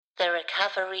The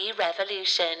Recovery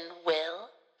Revolution will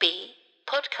be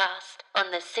podcast on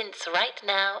the Since Right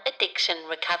Now Addiction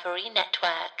Recovery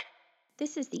Network.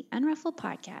 This is the Unruffled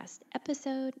Podcast,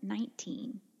 episode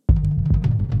 19.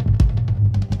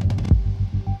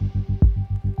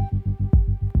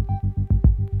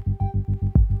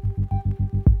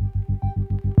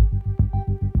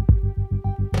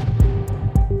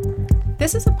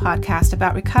 This is a podcast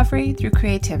about recovery through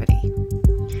creativity.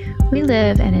 We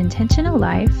live an intentional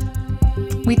life.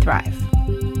 We thrive.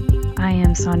 I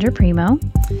am Sondra Primo.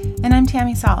 And I'm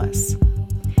Tammi Salas.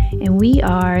 And we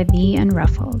are the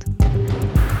Unruffled.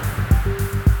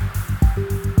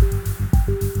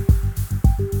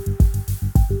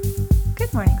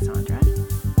 Good morning, Sondra.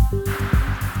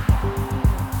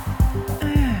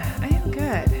 I am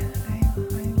good.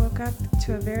 I woke up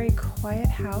to a very quiet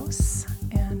house,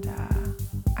 and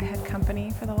I had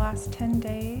company for the last 10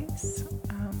 days.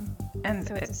 And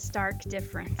so it's a stark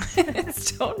difference.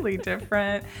 It's totally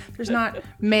different. There's not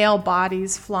male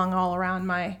bodies flung all around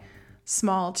my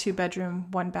small 2-bedroom,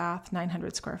 1-bath,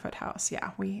 900 square foot house.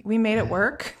 Yeah, we made it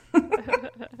work.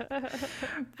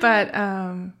 But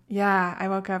yeah, I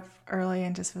woke up early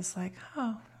and just was like,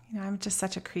 I'm just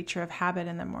such a creature of habit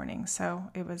in the morning. So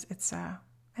it's a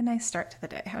nice start to the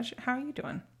day. How are you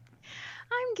doing?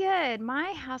 I'm good.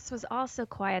 My house was also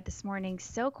quiet this morning,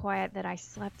 so quiet that I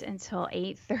slept until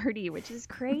 8:30, which is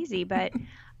crazy. But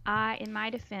in my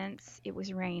defense, it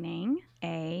was raining.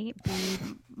 B,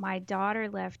 my daughter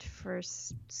left for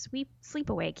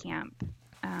sleepaway camp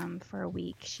for a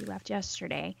week. She left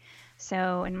yesterday.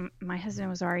 So, and my husband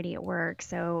was already at work.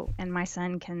 So, and my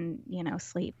son can,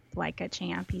 sleep like a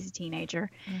champ. He's a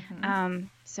teenager. Mm-hmm.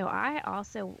 So I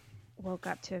also woke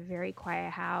up to a very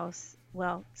quiet house.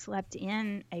 Well, slept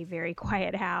in a very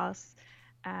quiet house.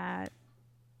 It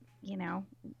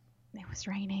was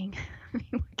raining. I mean,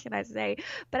 what can I say?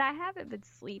 But I haven't been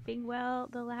sleeping well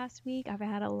the last week. I've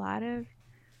had a lot of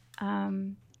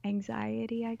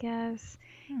anxiety, I guess.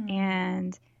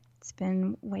 And it's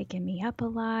been waking me up a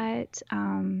lot.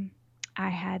 I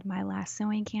had my last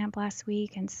sewing camp last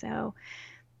week, and so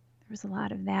there was a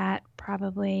lot of that,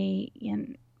 probably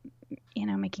in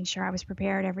making sure I was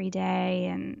prepared every day.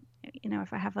 And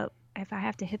if I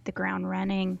have to hit the ground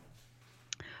running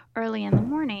early in the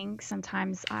morning,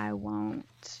 sometimes I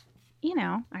won't,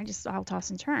 I'll toss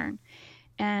and turn.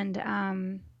 And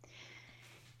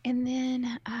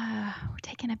then we're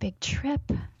taking a big trip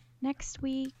next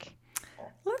week.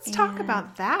 Let's talk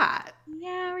about that.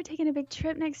 Yeah, we're taking a big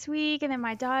trip next week. And then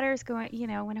my daughter's going,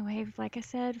 went away, like I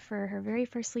said, for her very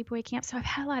first sleepaway camp. So I've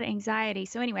had a lot of anxiety.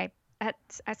 So anyway,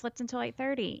 I slept until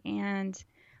 8:30, and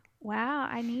wow,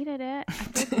 I needed it. I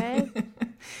feel good.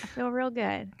 I feel real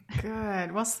good.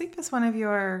 Good. Well, sleep is one of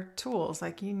your tools.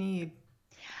 Like we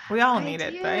all need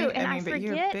it, right? And I but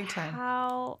you're forget big time.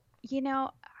 how,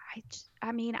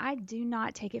 I do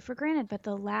not take it for granted, but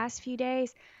the last few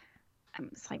days,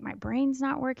 it's like my brain's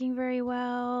not working very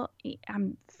well.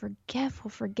 I'm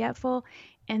forgetful.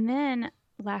 And then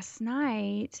last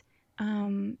night,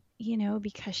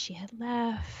 because she had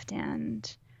left,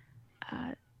 and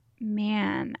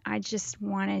man, I just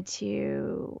wanted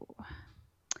to.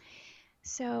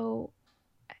 So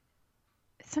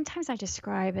sometimes I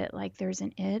describe it like there's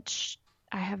an itch.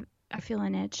 I feel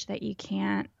an itch that you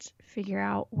can't figure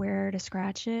out where to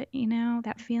scratch it,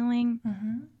 that feeling.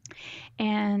 Mm-hmm.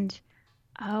 And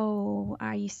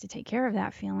I used to take care of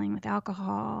that feeling with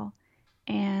alcohol,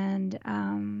 and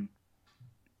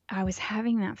I was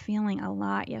having that feeling a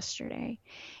lot yesterday.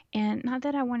 And not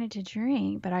that I wanted to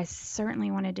drink, but I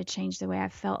certainly wanted to change the way I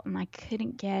felt, and I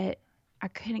couldn't get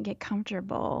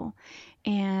comfortable.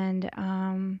 And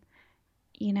I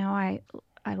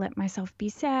let myself be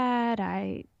sad.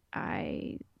 I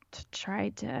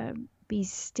tried to be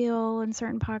still in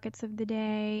certain pockets of the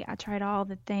day. I tried all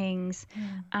the things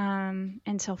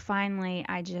until finally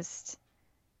I just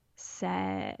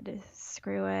said,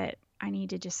 screw it. I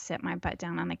need to just sit my butt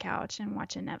down on the couch and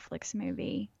watch a Netflix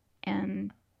movie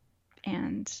and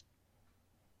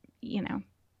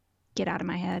get out of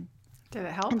my head. Did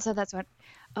it help? And so that's what,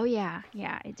 yeah,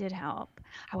 it did help.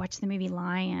 I watched the movie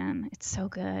Lion. It's so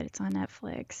good. It's on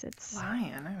Netflix. It's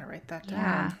Lion. I'm gonna write that down.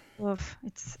 Yeah. Oof.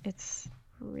 It's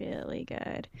really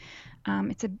good.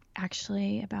 It's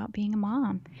actually about being a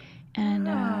mom, and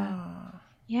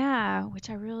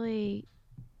which I really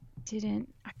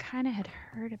didn't. I kind of had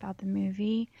heard about the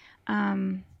movie,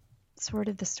 sort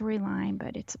of the storyline,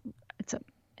 but it's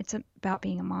about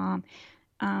being a mom,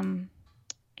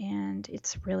 and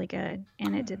it's really good,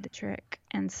 and it did the trick.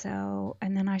 And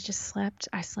then I just slept.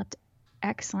 I slept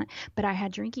excellent, but I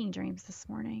had drinking dreams this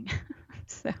morning.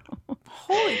 So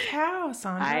Holy cow,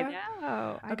 Sondra. I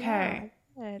know. Okay.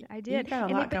 I did. You've got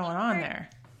a lot going on there.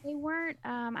 They weren't,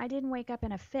 I didn't wake up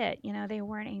in a fit. They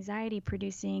weren't anxiety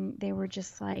producing. They were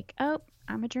just like, oh,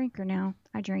 I'm a drinker now.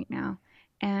 I drink now.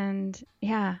 And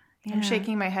yeah. I'm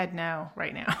shaking my head no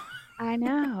right now. I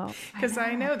know. Because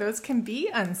I know those can be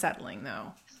unsettling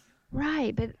though.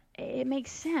 Right. But it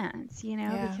makes sense,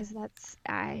 because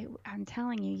I'm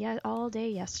telling you, all day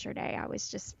yesterday, I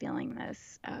was just feeling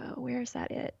this, where's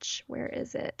that itch? Where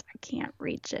is it? I can't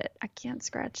reach it. I can't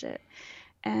scratch it.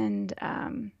 And,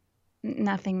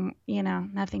 nothing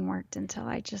worked until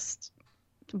I just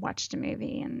watched a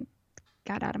movie and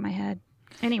got out of my head.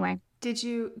 Anyway. Did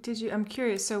you, I'm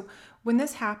curious. So when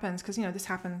this happens, because, this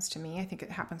happens to me, I think it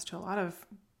happens to a lot of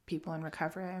people in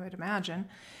recovery, I would imagine.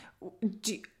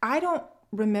 I don't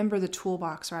remember the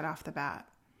toolbox right off the bat.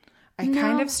 I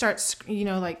kind of start,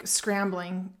 like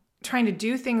scrambling, trying to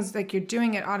do things like you're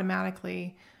doing it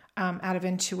automatically, out of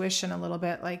intuition a little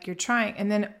bit, like you're trying. And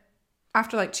then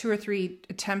after like 2 or 3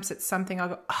 attempts at something, I'll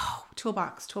go, oh,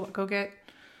 toolbox, go get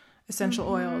essential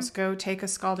oils, go take a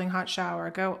scalding hot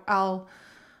shower,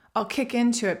 I'll kick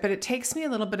into it. But it takes me a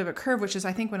little bit of a curve, which is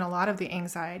I think when a lot of the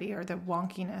anxiety or the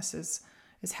wonkiness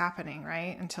is happening,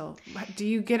 right? Do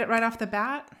you get it right off the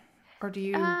bat? Or do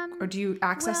you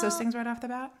access those things right off the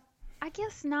bat? I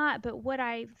guess not, but what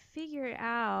I figure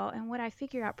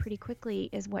out pretty quickly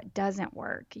is what doesn't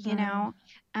work,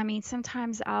 I mean,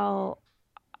 sometimes I'll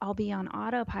be on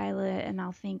autopilot and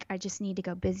I'll think I just need to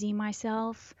go busy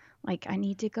myself. Like I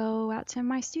need to go out to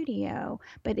my studio,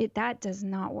 but that does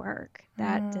not work.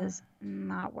 That does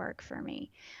not work for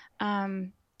me.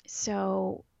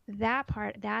 So that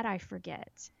part that I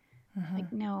forget.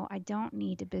 Like, no, I don't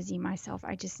need to busy myself.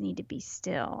 I just need to be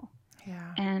still.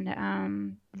 Yeah.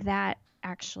 And that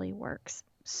actually works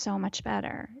so much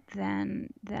better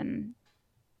than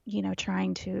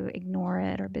trying to ignore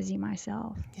it or busy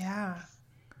myself. Yeah.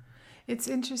 It's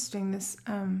interesting.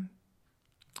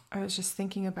 I was just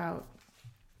thinking about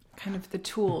kind of the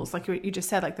tools, like what you just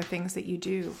said, like the things that you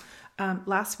do.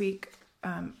 Last week,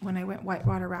 when I went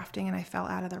whitewater rafting and I fell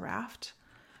out of the raft,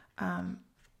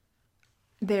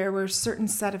 there were a certain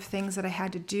set of things that I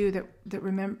had to do that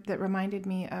reminded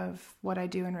me of what I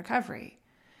do in recovery.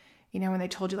 When they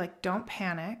told you like, don't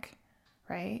panic,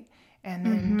 right? And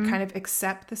then kind of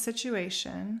accept the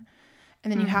situation.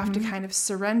 And then you have to kind of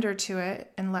surrender to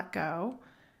it and let go.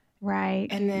 Right.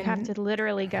 And then you have to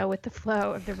literally go with the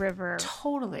flow of the river.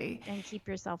 Totally. And keep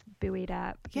yourself buoyed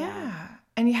up. Yeah.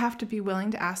 And you have to be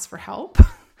willing to ask for help. So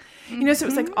it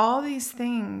was like all these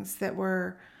things that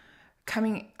were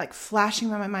coming, like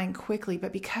flashing by my mind quickly.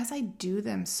 But because I do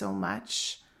them so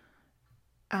much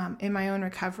in my own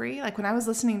recovery, like when I was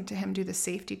listening to him do the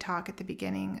safety talk at the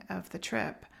beginning of the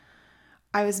trip,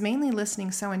 I was mainly listening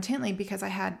so intently because I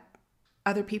had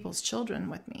other people's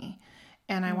children with me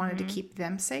and I wanted to keep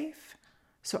them safe.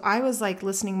 So I was like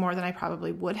listening more than I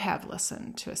probably would have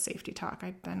listened to a safety talk.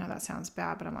 I know that sounds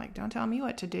bad, but I'm like, don't tell me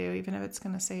what to do, even if it's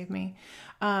going to save me.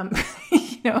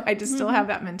 I just still have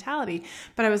that mentality,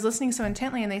 but I was listening so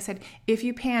intently and they said, if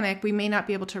you panic, we may not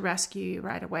be able to rescue you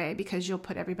right away because you'll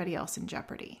put everybody else in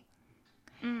jeopardy.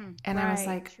 And I was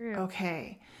like, true.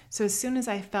 Okay. So as soon as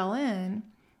I fell in,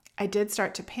 I did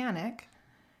start to panic.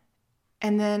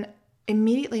 And then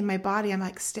immediately my body, I'm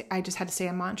like, I just had to say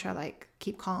a mantra, like,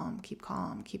 keep calm, keep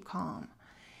calm, keep calm.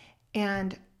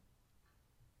 And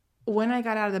when I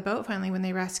got out of the boat, finally, when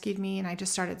they rescued me and I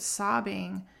just started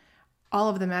sobbing, all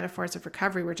of the metaphors of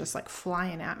recovery were just like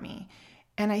flying at me.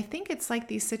 And I think it's like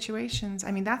these situations,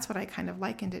 I mean, that's what I kind of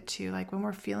likened it to. Like when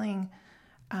we're feeling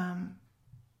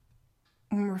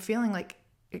like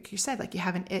you said, like you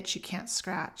have an itch you can't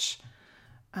scratch,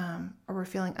 or we're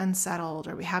feeling unsettled,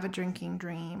 or we have a drinking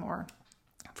dream, or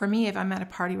for me, if I'm at a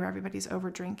party where everybody's over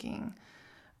drinking,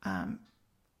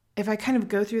 if I kind of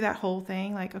go through that whole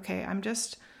thing, like, okay, I'm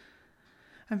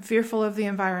fearful of the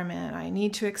environment. I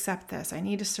need to accept this. I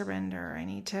need to surrender. I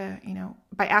need to,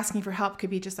 by asking for help could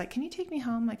be just like, can you take me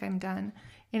home? Like I'm done.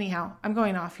 Anyhow, I'm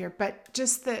going off here, but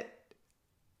just the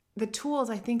tools,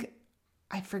 I think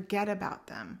I forget about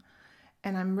them.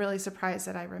 And I'm really surprised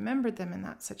that I remembered them in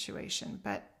that situation,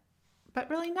 but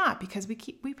really not, because we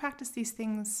practice these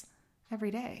things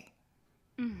every day,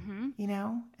 and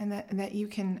that you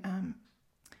can,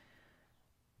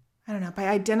 I don't know, by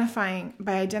identifying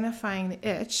the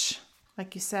itch,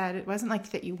 like you said, it wasn't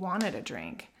like that you wanted a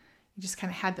drink. You just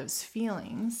kind of had those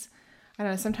feelings. I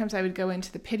don't know. Sometimes I would go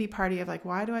into the pity party of like,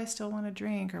 why do I still want to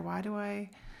drink? Or why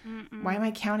am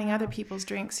I counting other people's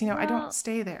drinks? I don't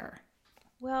stay there.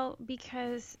 Well,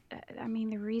 because,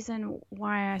 the reason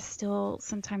why I still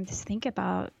sometimes think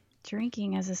about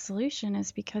drinking as a solution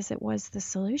is because it was the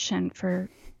solution for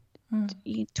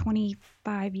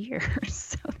 25 years.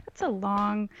 So that's a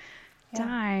long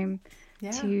time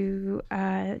to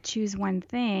choose one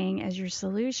thing as your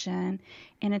solution.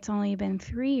 And it's only been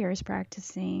 3 years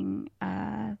practicing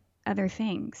other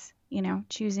things,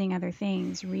 choosing other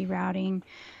things, rerouting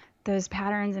those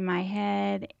patterns in my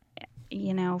head,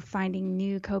 finding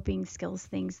new coping skills,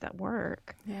 things that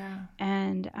work. Yeah.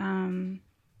 And,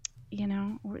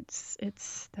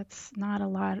 that's not a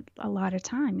lot of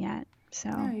time yet. So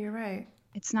yeah, you're right.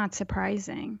 It's not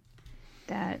surprising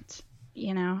that,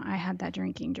 I had that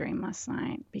drinking dream last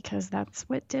night, because that's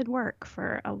what did work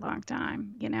for a long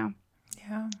time, Yeah.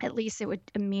 At least it would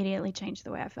immediately change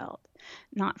the way I felt.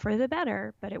 Not for the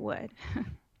better, but it would.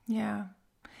 Yeah.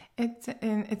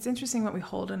 It's interesting what we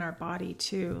hold in our body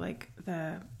too. Like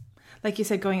you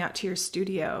said, going out to your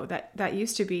studio, that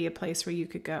used to be a place where you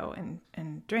could go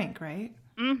and drink, right?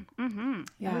 Mm-hmm.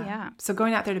 Yeah. Oh, yeah. So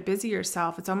going out there to busy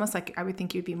yourself, it's almost like I would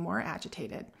think you'd be more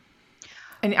agitated.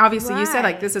 And obviously you said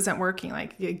like, this isn't working.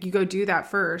 Like you go do that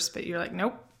first, but you're like,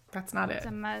 nope, that's not it. It's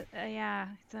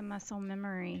a muscle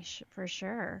memory for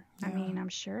sure. Yeah. I mean, I'm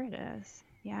sure it is.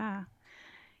 Yeah.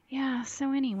 Yeah.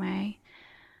 So anyway,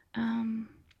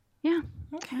 yeah,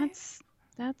 okay.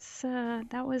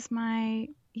 that was my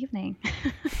evening.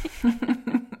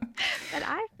 But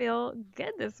I feel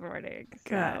good this morning.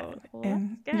 So good.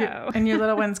 Let's go. And your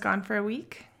little one's gone for a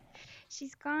week?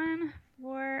 She's gone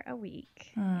for a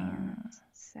week. And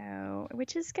so,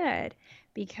 which is good,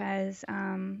 because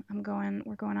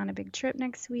we're going on a big trip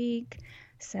next week.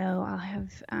 So I'll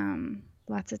have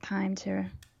lots of time to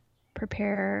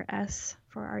prepare us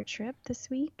for our trip this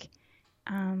week.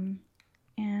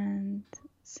 And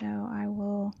so I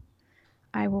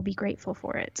will be grateful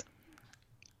for it.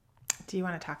 Do you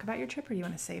want to talk about your trip, or do you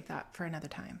want to save that for another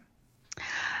time?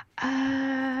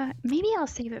 Maybe I'll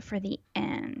save it for the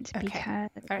end, okay.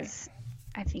 because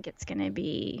I think it's going to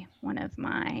be one of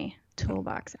my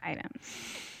toolbox items.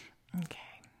 Okay.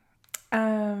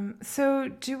 So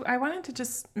I wanted to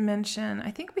just mention,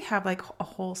 I think we have like a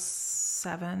whole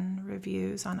 7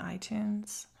 reviews on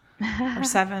iTunes. Or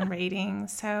 7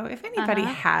 ratings. So if anybody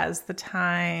has the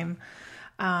time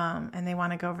and they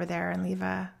want to go over there and leave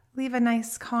a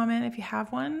nice comment if you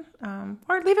have one,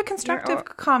 or leave a constructive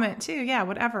comment too. Yeah,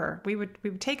 whatever. We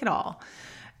would take it all.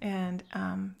 And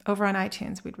over on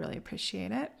iTunes, we'd really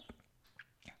appreciate it.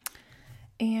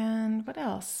 And what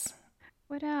else?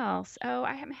 Oh,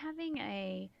 I am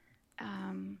having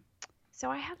so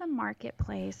I have a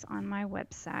marketplace on my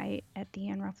website at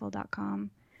theunruffled.com.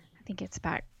 I think it's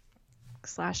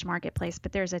 /marketplace,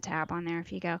 but there's a tab on there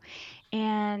if you go.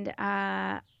 And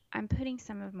I'm putting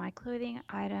some of my clothing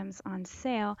items on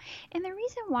sale. And the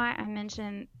reason why I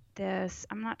mention this,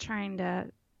 I'm not trying to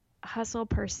hustle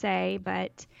per se,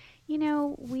 but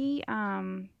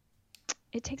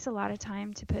it takes a lot of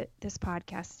time to put this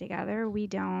podcast together. We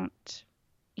don't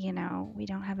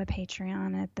have a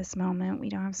Patreon at this moment. We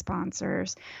don't have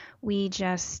sponsors. We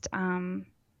just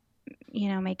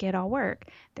make it all work.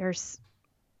 There's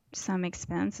some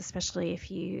expense, especially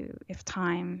if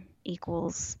time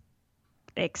equals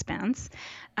expense.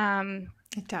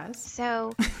 It does.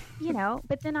 So,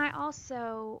 but then I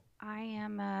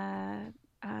am a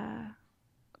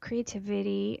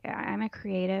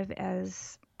creative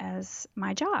as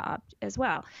my job as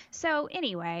well. So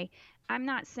anyway, I'm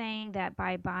not saying that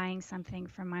by buying something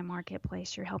from my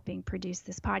marketplace, you're helping produce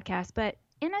this podcast, but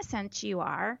in a sense you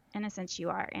are, and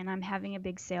I'm having a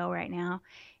big sale right now.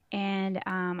 And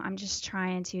I'm just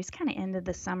trying to, it's kind of end of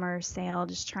the summer sale,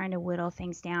 just trying to whittle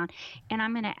things down. And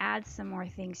I'm going to add some more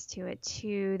things to it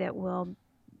too that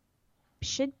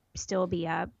should still be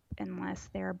up unless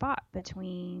they're bought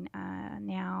between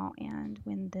now and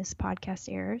when this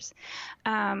podcast airs.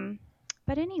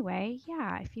 But anyway,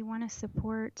 yeah, if you want to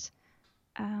support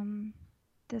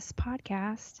this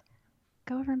podcast,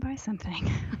 go over and buy something.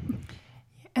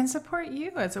 And support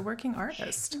you as a working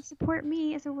artist. And support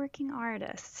me as a working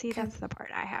artist. See, that's the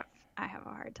part I have a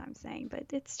hard time saying, but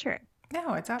it's true.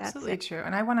 No, it's absolutely true.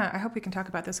 And I hope we can talk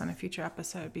about this on a future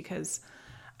episode, because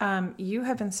you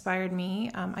have inspired me.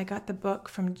 I got the book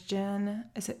from Jen,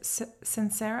 is it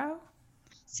Sincero?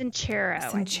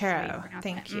 Sincero.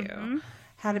 Thank you. Mm-hmm.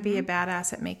 How to be a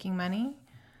badass at making money.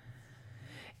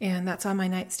 And that's on my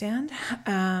nightstand,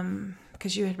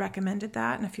 because you had recommended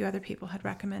that and a few other people had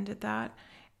recommended that.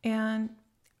 And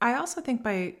I also think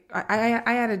I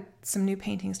added some new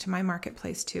paintings to my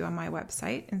marketplace too on my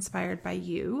website, inspired by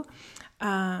you,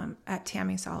 at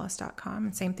tammysolace.com.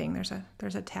 And same thing, there's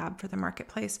a tab for the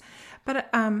marketplace. But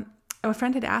a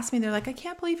friend had asked me, they're like, I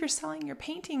can't believe you're selling your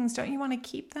paintings. Don't you want to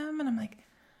keep them? And I'm like,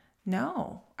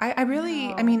 No. I really,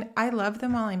 No. I mean, I love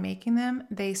them while I'm making them.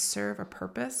 They serve a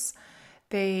purpose.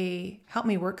 They help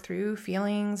me work through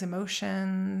feelings,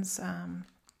 emotions,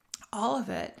 all of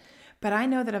it. But I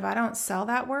know that if I don't sell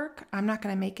that work, I'm not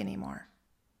going to make any more.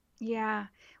 Yeah.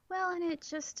 Well, and it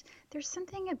just, there's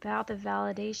something about the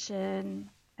validation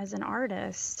as an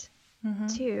artist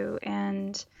too,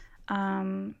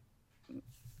 um,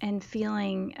 and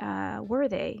feeling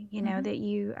worthy, that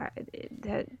you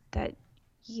that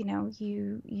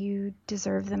you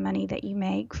deserve the money that you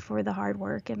make for the hard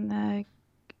work and the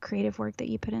creative work that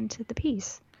you put into the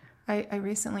piece. I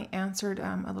recently answered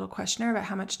a little questionnaire about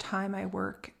how much time I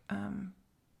work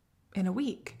in a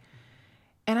week.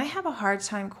 And I have a hard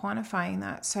time quantifying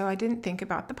that. So I didn't think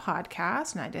about the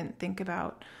podcast, and I didn't think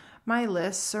about my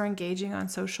lists or engaging on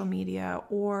social media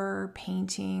or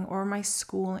painting or my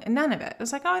school, and none of it. It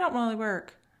was like, oh, I don't really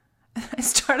work. And I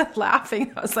started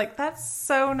laughing. I was like, that's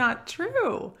so not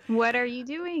true. What are you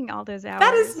doing all those hours?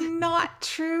 That is not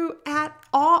true at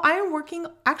all. I am working,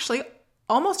 actually,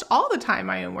 almost all the time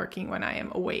I am working when I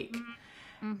am awake.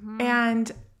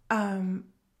 And, and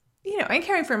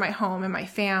caring for my home and my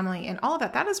family and all of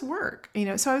that, that is work,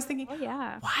 So I was thinking,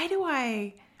 why do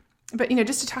I, but,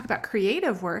 just to talk about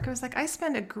creative work, I was like, I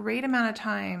spend a great amount of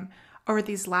time over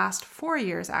these last 4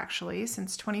 years, actually,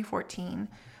 since 2014,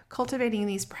 cultivating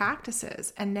these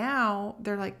practices. And now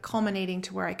they're like culminating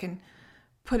to where I can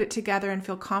put it together and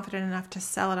feel confident enough to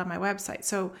sell it on my website.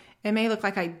 So it may look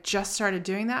like I just started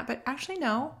doing that, but actually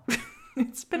no,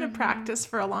 it's been a practice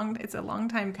for it's a long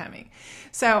time coming.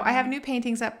 So I have new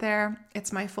paintings up there.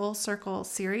 It's my full circle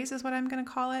series is what I'm going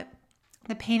to call it.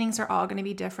 The paintings are all going to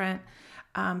be different,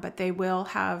 but they will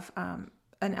have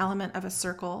an element of a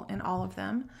circle in all of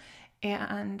them.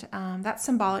 And that's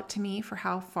symbolic to me for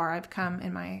how far I've come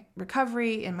in my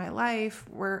recovery, in my life,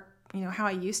 where, how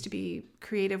I used to be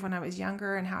creative when I was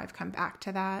younger and how I've come back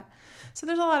to that. So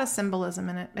there's a lot of symbolism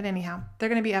in it. But anyhow, they're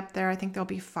going to be up there. I think there'll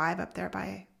be 5 up there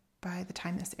by the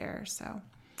time this airs. So,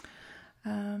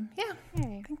 I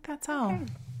think that's all. Okay.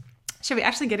 Should we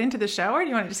actually get into the show, or do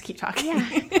you want to just keep talking?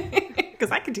 Yeah. Because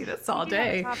I could do this all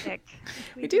day.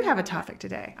 We do have a topic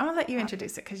today. I'm going to let you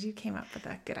introduce it because you came up with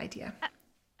a good idea.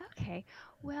 Okay.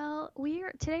 Well,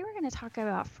 today we're going to talk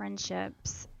about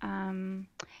friendships,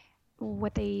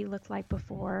 what they looked like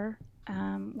before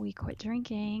we quit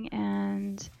drinking,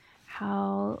 and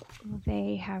how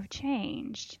they have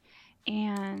changed.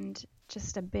 And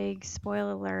just a big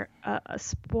spoiler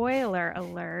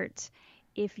alert,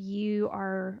 if you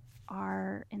are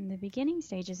in the beginning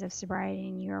stages of sobriety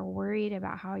and you're worried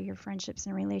about how your friendships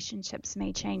and relationships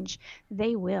may change,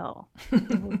 they will.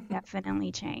 They will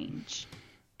definitely change.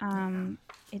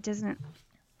 It doesn't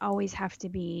always have to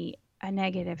be a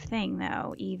negative thing,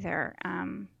 though, either.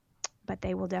 But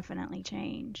they will definitely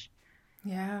change.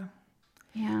 Yeah.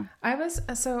 Yeah.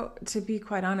 So to be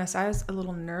quite honest, I was a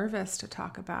little nervous to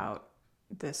talk about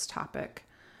this topic.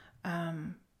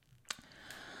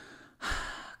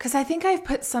 Because I think I've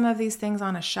put some of these things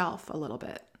on a shelf a little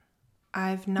bit.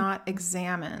 I've not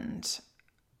examined,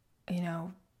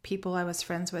 people I was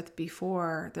friends with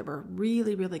before that were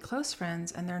really, really close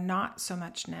friends, and they're not so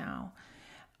much now.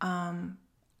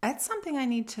 That's something I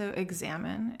need to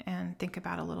examine and think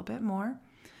about a little bit more.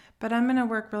 But I'm going to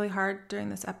work really hard during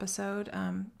this episode,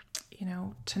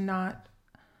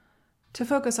 to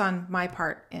focus on my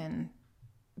part in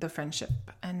the friendship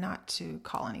and not to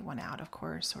call anyone out, of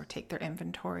course, or take their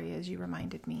inventory, as you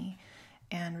reminded me,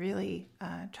 and really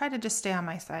try to just stay on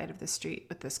my side of the street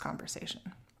with this conversation.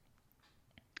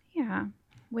 Yeah,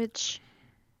 which,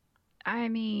 I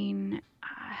mean,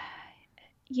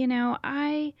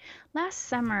 last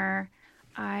summer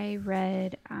I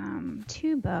read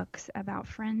 2 books about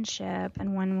friendship,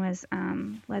 and one was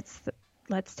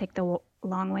Let's Take the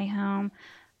Long Way Home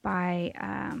by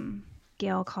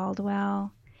Gail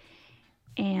Caldwell,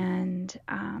 and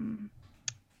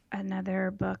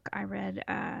another book I read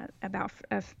about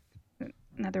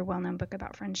another well-known book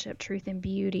about friendship, Truth and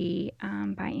Beauty,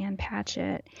 by Ann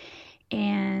Patchett.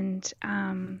 And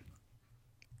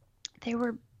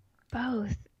they're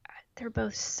both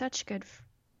such good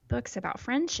books about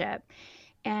friendship.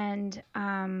 And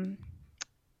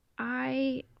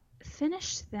I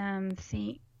finished them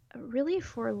really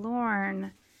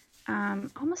forlorn,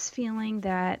 almost feeling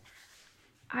that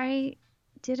I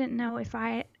didn't know if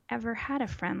I ever had a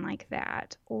friend like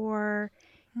that, or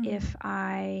if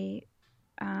I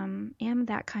am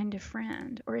that kind of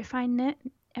friend, or if I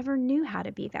ever knew how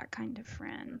to be that kind of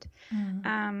friend.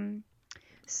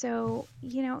 So,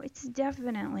 it's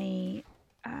definitely,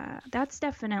 that's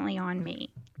definitely on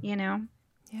me, Yeah.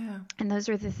 And those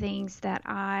are the things that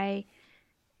I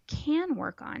can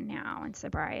work on now in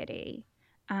sobriety,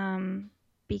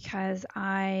 because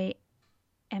I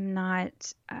am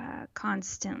not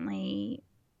constantly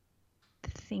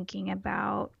thinking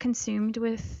about consumed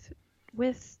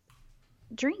with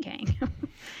drinking.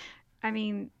 I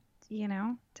mean,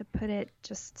 to put it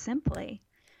just simply.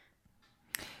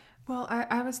 Well,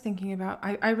 I was thinking about,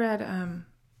 I read, I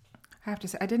have to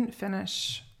say, I didn't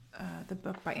finish the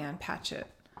book by Ann Patchett,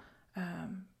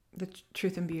 The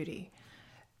Truth and Beauty,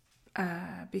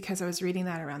 because I was reading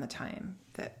that around the time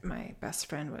that my best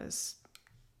friend was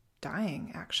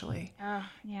dying, actually. Oh,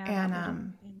 yeah, and that would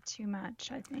have been too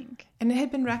much, I think. And it had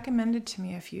been recommended to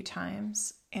me a few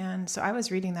times, and so I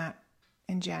was reading that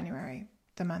in January,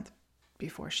 the month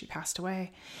before she passed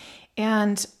away,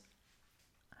 and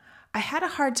I had a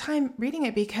hard time reading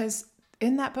it because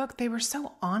in that book they were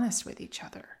so honest with each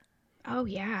other. Oh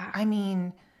yeah. I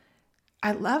mean,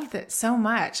 I loved it so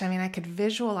much. I mean, I could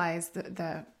visualize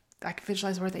I could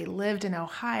visualize where they lived in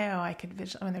Ohio. I could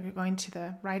visualize when they were going to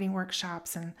the writing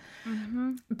workshops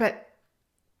but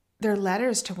their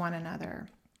letters to one another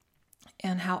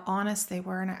and how honest they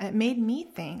were. And it made me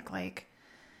think, like,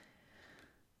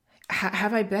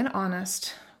 have I been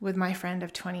honest with my friend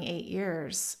of 28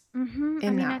 years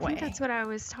in that way? I think that's what I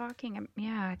was talking.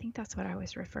 Yeah, I think that's what I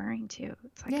was referring to.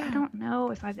 It's like, Yeah. I don't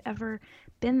know if I've ever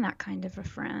been that kind of a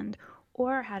friend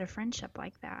or had a friendship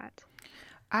like that.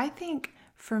 I think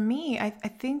for me, I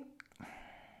think I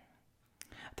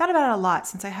thought about it a lot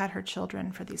since I had her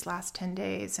children for these last 10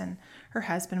 days and her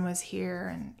husband was here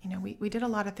and, we did a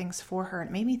lot of things for her and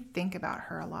it made me think about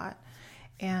her a lot.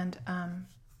 And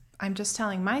I'm just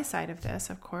telling my side of this,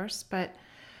 of course, but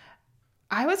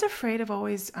I was afraid of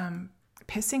always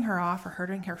pissing her off or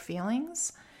hurting her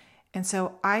feelings. And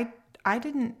so I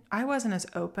wasn't as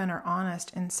open or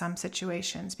honest in some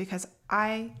situations because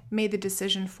I made the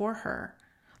decision for her.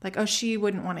 Like, oh, she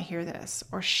wouldn't want to hear this,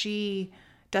 or she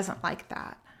doesn't like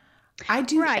that. I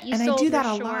do, right? and I do that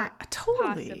a lot.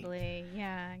 Totally, possibly,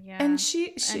 yeah. And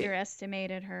she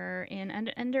underestimated her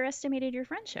and underestimated your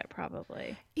friendship,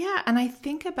 probably. Yeah, and I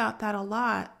think about that a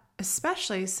lot,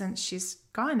 especially since she's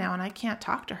gone now, and I can't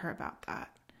talk to her about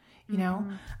that.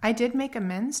 I did make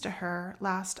amends to her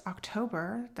last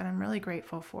October that I'm really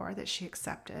grateful for that she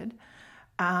accepted.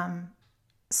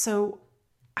 So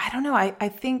I don't know. I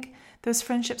think those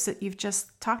friendships that you've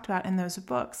just talked about in those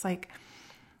books, like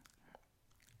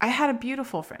I had a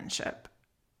beautiful friendship.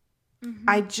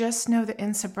 I just know that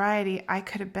in sobriety, I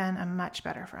could have been a much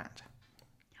better friend.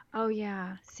 Oh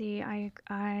yeah. See,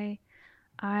 I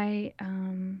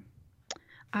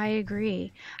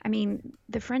agree. I mean,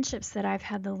 the friendships that I've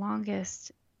had the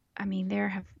longest, I mean,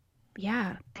 they're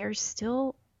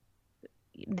still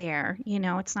there.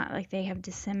 It's not like they have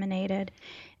disseminated.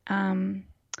 And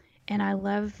I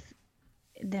love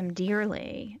them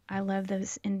dearly. I love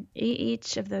those in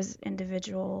each of those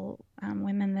individual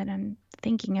women that I'm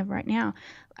thinking of right now.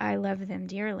 I love them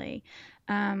dearly.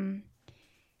 And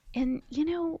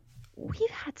we've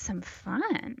had some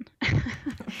fun.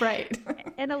 Right.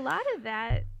 And a lot of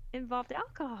that involved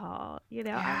alcohol,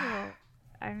 Yeah.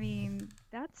 I mean,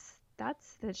 that's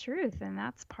the truth. And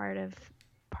that's part of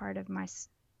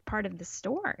the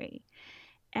story.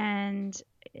 And,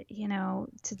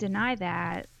 to deny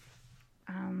that,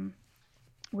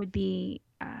 would be,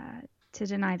 to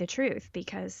deny the truth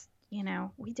because,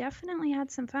 we definitely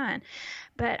had some fun,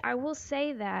 but I will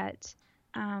say that,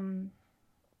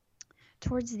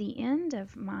 towards the end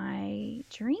of my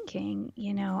drinking,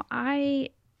 I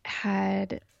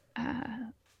had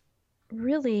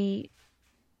really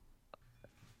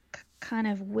kind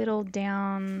of whittled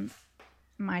down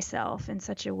myself in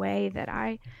such a way that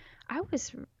I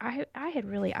had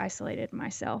really isolated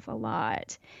myself a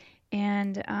lot.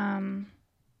 And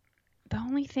the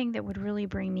only thing that would really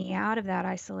bring me out of that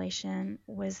isolation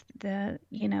was the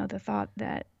thought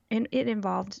that, and it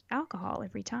involved alcohol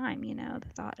every time, the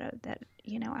thought that,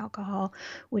 alcohol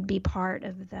would be part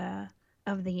of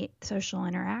the social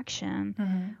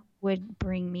interaction would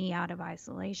bring me out of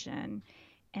isolation.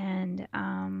 And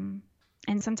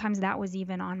sometimes that was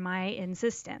even on my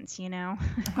insistence,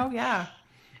 Oh, yeah.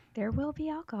 There will be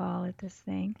alcohol at this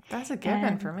thing. That's a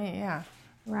given for me, yeah.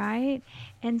 Right.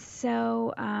 And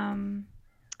so,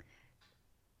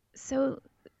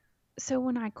 so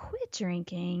when I quit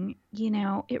drinking,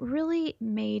 it really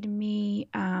made me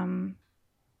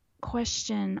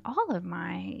question all of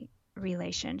my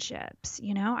relationships.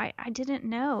 I didn't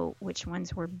know which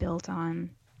ones were built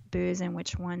on booze and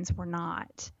which ones were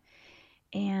not.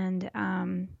 And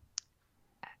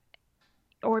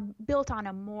or built on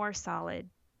a more solid,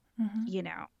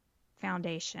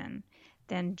 foundation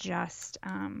than just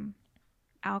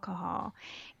alcohol.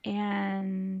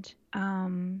 And,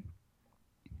 and,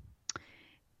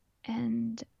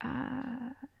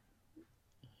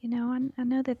 I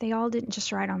know that they all didn't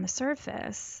just right on the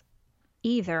surface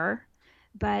either,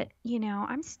 but,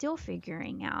 I'm still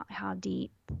figuring out how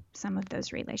deep some of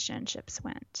those relationships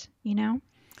went,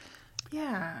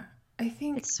 Yeah, I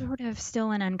think It's sort of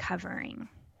still an uncovering.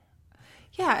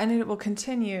 Yeah, and it will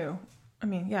continue. I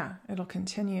mean, yeah, it'll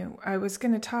continue. I was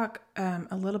going to talk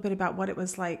a little bit about what it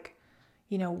was like,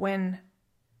 when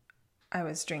I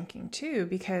was drinking too,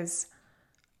 because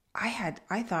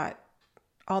I thought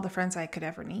all the friends I could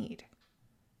ever need.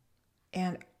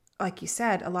 And like you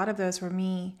said, a lot of those were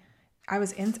me. I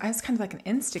was kind of like an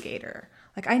instigator.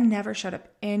 Like I never showed up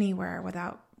anywhere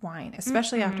without wine,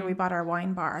 especially after we bought our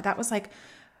wine bar. That was like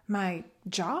my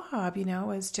job,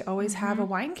 was to always have a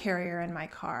wine carrier in my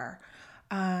car.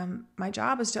 My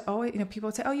job was to always, people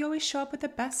would say, oh, you always show up with the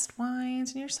best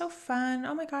wines and you're so fun.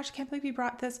 Oh my gosh, I can't believe you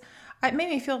brought this. It made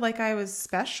me feel like I was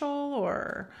special,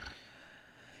 or,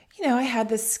 I had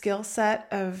this skill set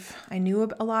I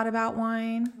knew a lot about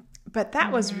wine, but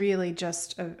that was really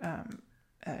just,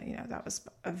 that was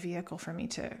a vehicle for me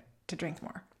to drink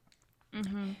more.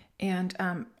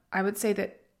 And I would say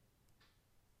that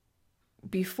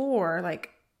before,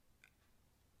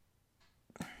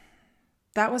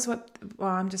 that was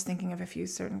I'm just thinking of a few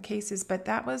certain cases, but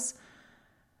that was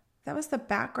the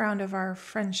background of our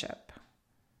friendship.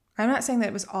 I'm not saying that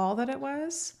it was all that it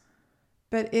was,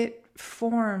 but it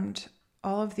formed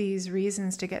all of these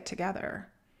reasons to get together.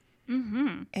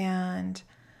 And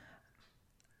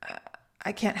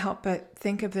I can't help but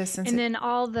think of this. And then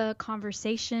all the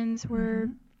conversations were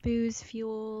booze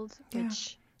fueled,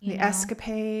 which, the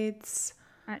escapades,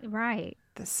 right.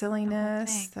 The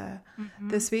silliness,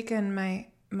 this weekend,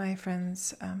 my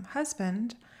friend's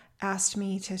husband asked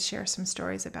me to share some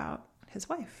stories about his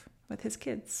wife with his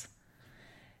kids.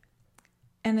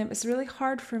 And it was really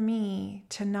hard for me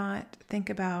to not think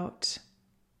about,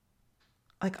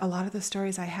 a lot of the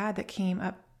stories I had that came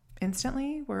up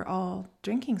instantly were all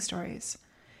drinking stories.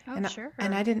 Oh, sure.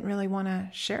 And I didn't really want to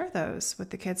share those with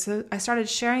the kids. So I started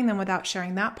sharing them without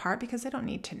sharing that part, because they don't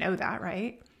need to know that,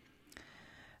 right?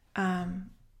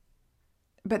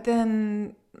 But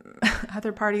then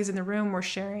other parties in the room were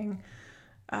sharing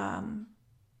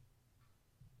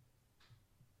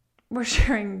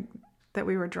that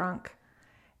we were drunk.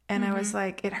 And I was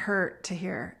like, it hurt to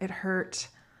hear. It hurt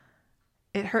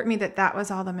me that was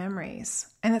all the memories.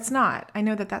 And it's not. I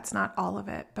know that that's not all of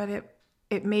it, but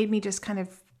it made me just kind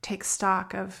of take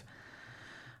stock of,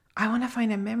 I want to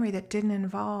find a memory that didn't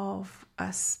involve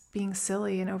us being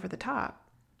silly and over the top.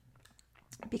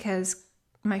 Because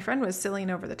my friend was silly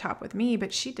and over the top with me,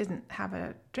 but she didn't have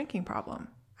a drinking problem.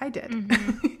 I did.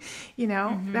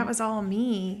 That was all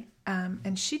me.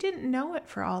 And she didn't know it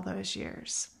for all those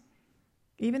years.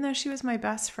 Even though she was my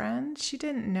best friend, she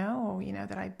didn't know,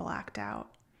 that I blacked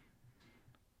out.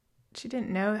 She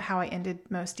didn't know how I ended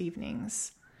most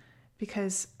evenings,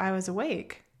 because I was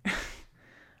awake.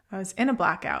 I was in a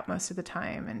blackout most of the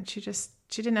time. And she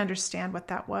didn't understand what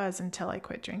that was until I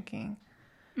quit drinking.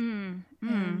 See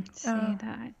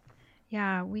that.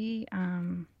 Yeah, we,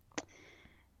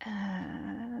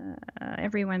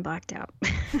 everyone blacked out.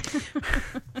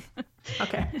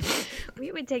 Okay.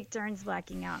 We would take turns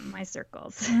blacking out in my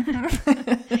circles.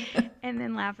 And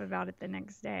then laugh about it the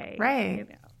next day. Right.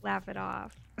 Laugh it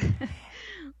off.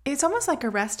 It's almost like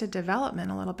arrested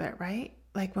development a little bit, right?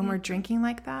 Like when we're drinking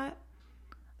like that,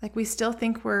 like we still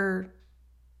think we're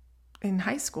in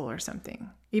high school or something,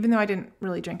 even though I didn't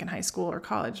really drink in high school or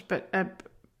college, but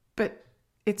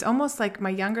it's almost like my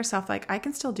younger self, like I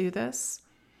can still do this.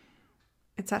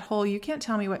 It's that whole, you can't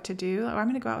tell me what to do. Or I'm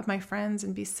going to go out with my friends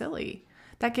and be silly.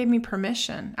 That gave me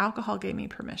permission. Alcohol gave me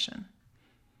permission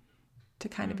to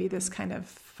kind of be this kind of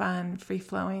fun,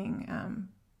 free-flowing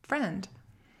friend.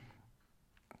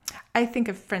 I think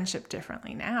of friendship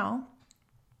differently now.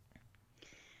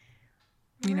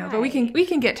 But we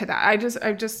can get to that.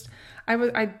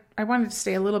 I wanted to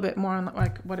stay a little bit more on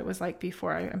like what it was like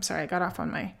before. I'm sorry, I got off on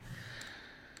my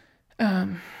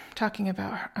talking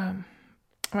about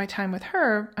my time with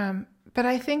her. But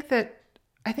I think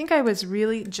I was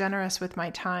really generous with my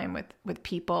time with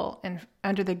people, and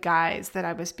under the guise that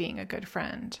I was being a good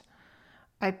friend.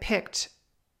 I picked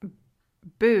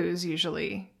booze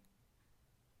usually,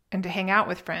 and to hang out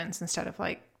with friends instead of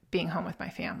like being home with my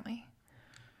family.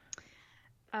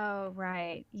 Oh,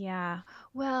 right. Yeah.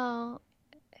 Well,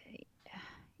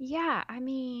 yeah, I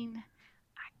mean,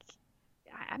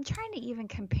 I'm trying to even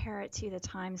compare it to the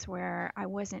times where I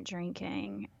wasn't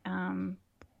drinking.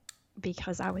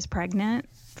 because I was pregnant,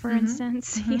 for Mm-hmm.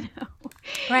 instance, Mm-hmm. you know.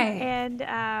 Right. And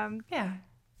Yeah.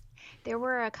 there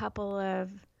were a couple of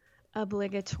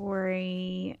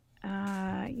obligatory,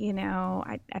 you know,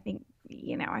 I think,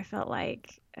 you know, I felt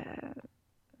like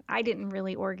I didn't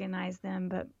really organize them,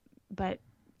 but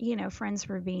you know, friends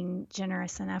were being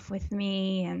generous enough with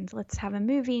me, and let's have a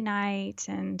movie night,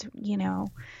 and you know,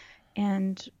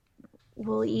 and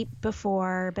we'll eat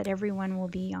before, but everyone will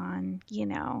be on, you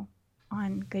know,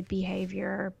 on good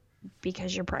behavior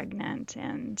because you're pregnant.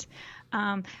 And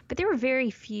but there were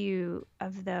very few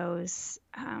of those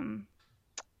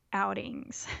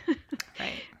outings.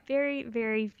 Right. Very,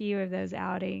 very few of those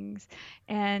outings.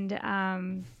 And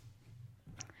I'm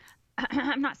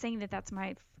not saying that that's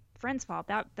my friend's fault.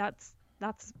 That's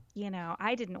you know,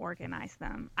 I didn't organize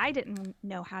them. I didn't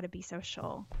know how to be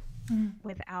social Mm.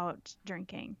 without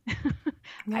drinking. I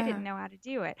Yeah. didn't know how to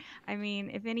do it. I mean,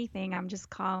 if anything, I'm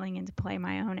just calling into play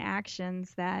my own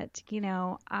actions that, you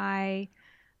know,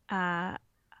 uh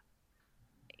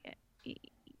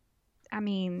I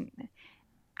mean,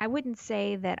 I wouldn't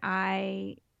say that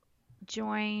I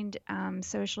joined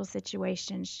social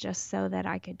situations just so that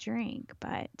I could drink,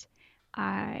 but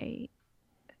I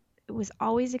it was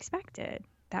always expected.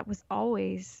 That was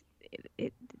always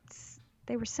it's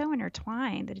they were so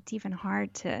intertwined that it's even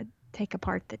hard to take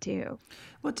apart the two.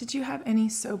 Well, did you have any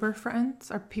sober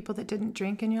friends or people that didn't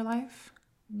drink in your life?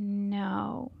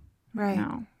 No, Right.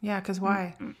 no, Yeah, because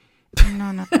why?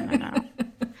 no, no, no, no, no.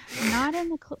 Not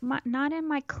in not in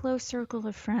my close circle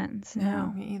of friends. No,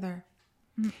 No. me either.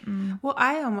 Mm-mm. Well,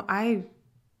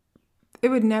 it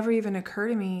would never even occur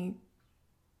to me.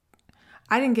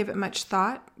 I didn't give it much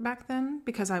thought back then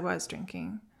because I was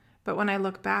drinking. But when I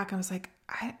look back, I was like,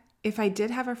 if I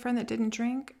did have a friend that didn't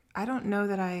drink, I don't know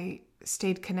that I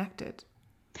stayed connected.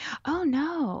 Oh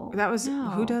no. That was, No.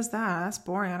 who does that? That's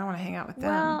boring. I don't want to hang out with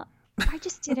them. Well, I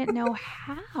just didn't know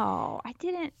how. I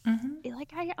didn't Mm-hmm.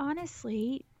 like I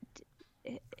honestly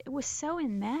it was so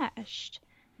enmeshed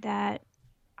that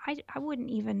I wouldn't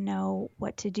even know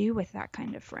what to do with that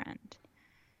kind of friend.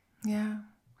 Yeah.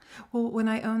 Well, when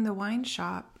I owned the wine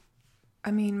shop,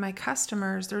 I mean, my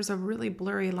customers, there's a really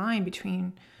blurry line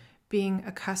between being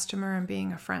a customer and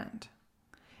being a friend.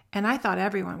 And I thought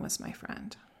everyone was my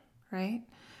friend, right?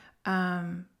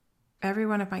 Every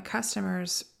one of my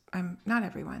customers, not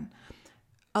everyone,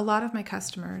 a lot of my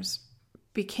customers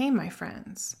became my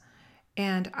friends.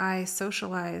 And I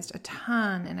socialized a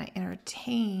ton, and I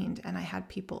entertained, and I had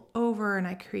people over, and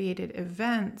I created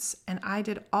events, and I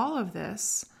did all of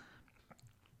this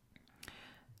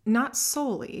not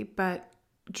solely, but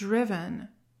driven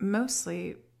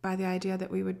mostly by the idea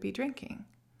that we would be drinking.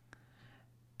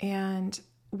 And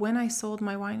when I sold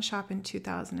my wine shop in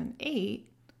 2008,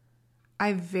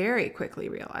 I very quickly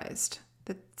realized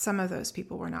that some of those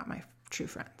people were not my true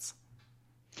friends.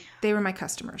 They were my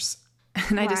customers,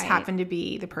 and I just Right. happened to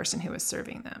be the person who was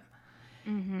serving them.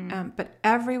 Mm-hmm. But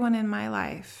everyone in my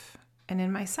life, and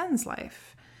in my son's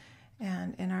life,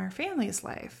 and in our family's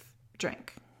life,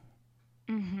 drank.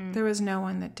 Mm-hmm. There was no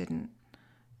one that didn't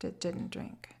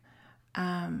drink.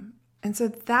 And so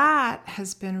that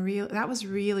has been that was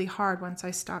really hard once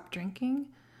I stopped drinking.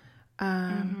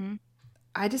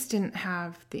 I just didn't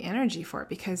have the energy for it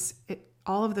because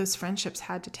all of those friendships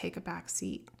had to take a back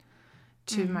seat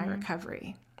to my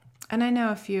recovery. And I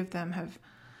know a few of them have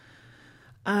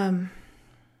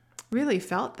really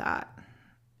felt that.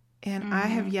 And I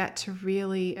have yet to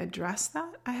really address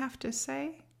that, I have to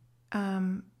say.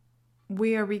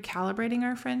 We are recalibrating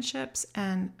our friendships,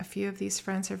 and a few of these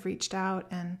friends have reached out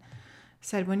and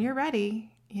said, when you're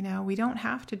ready, you know, we don't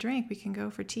have to drink. We can go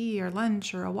for tea or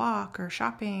lunch or a walk or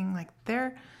shopping. Like,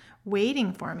 they're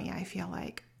waiting for me, I feel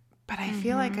like. But I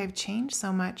feel like I've changed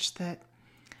so much that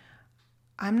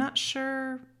I'm not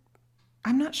sure.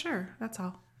 That's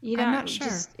all. I'm not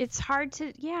sure. It's hard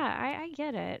to, yeah, I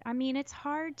get it. I mean, it's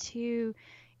hard to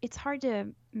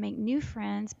make new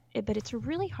friends, but it's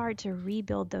really hard to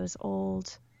rebuild those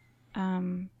old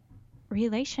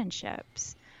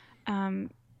relationships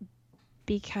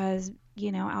because,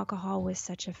 you know, alcohol was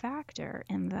such a factor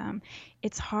in them.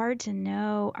 It's hard to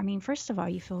know. I mean, first of all,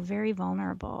 you feel very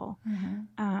vulnerable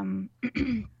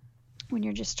when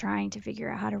you're just trying to figure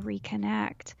out how to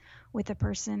reconnect with a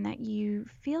person that you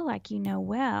feel like you know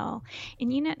well.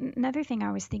 And you know, another thing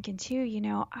I was thinking too, you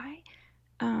know,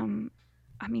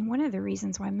 I mean, one of the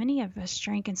reasons why many of us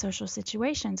drank in social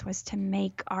situations was to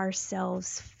make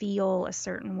ourselves feel a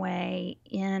certain way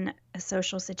in a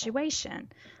social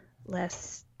situation.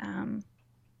 Less,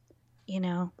 you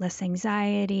know, less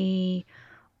anxiety,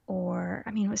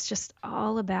 I mean, it was just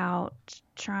all about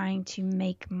trying to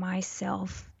make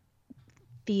myself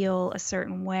feel a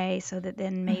certain way so that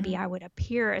then maybe I would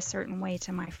appear a certain way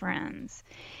to my friends.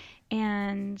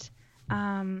 And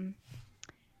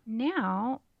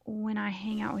now when I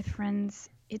hang out with friends,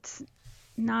 it's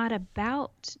not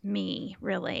about me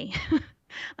really.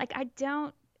 Like I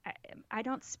don't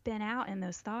spin out in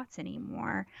those thoughts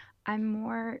anymore. I'm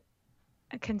more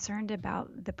concerned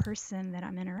about the person that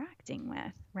I'm interacting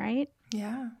with, right?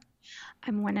 Yeah.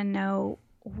 I want to know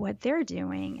what they're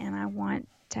doing, and I want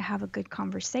to have a good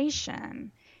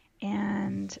conversation.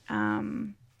 And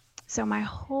so my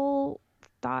whole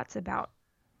thoughts about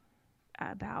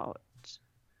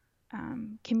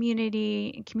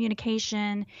community,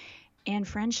 communication, and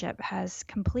friendship has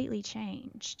completely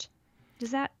changed.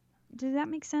 Does that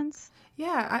make sense?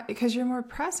 Yeah, because you're more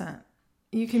present.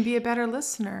 You can be a better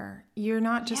listener. You're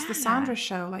not just the Sondra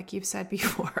show, like you've said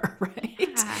before, right?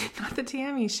 Yeah. Not the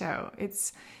Tammi show.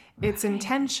 It's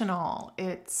intentional.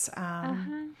 It's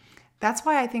that's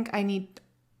why I think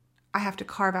I have to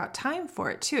carve out time for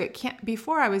it too. It can't.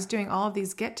 Before I was doing all of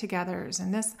these get-togethers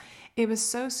and this, it was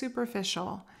so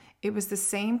superficial. It was the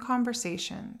same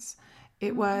conversations.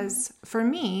 It was for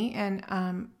me, and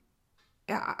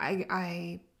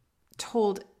I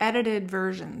told edited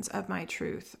versions of my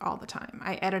truth all the time.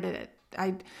 I edited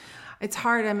it. It's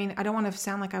hard. I mean, I don't want to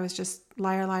sound like I was just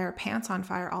liar, pants on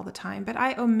fire all the time, but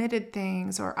I omitted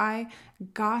things or I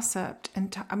gossiped,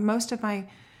 and most of my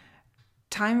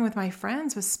time with my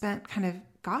friends was spent kind of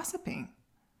gossiping.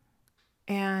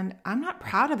 And I'm not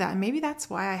proud of that. And maybe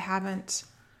that's why I haven't,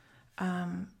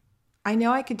 I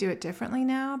know I could do it differently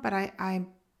now, but I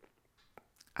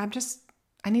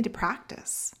need to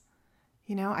practice.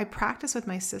 You know, I practice with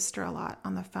my sister a lot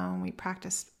on the phone. We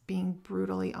practice being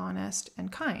brutally honest and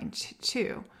kind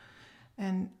too.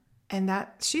 And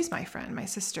that she's my friend, my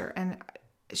sister, and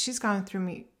she's gone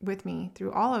with me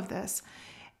through all of this.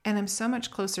 And I'm so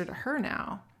much closer to her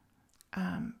now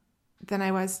than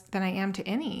I am to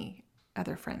any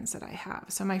other friends that I have.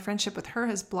 So my friendship with her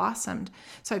has blossomed.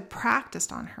 So I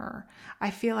practiced on her. I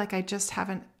feel like I just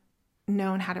haven't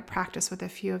known how to practice with a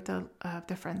few of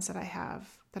the friends that I have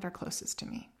that are closest to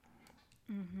me.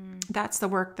 Mm-hmm. That's the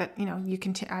work that, you know,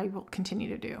 I will continue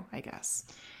to do, I guess.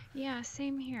 Yeah,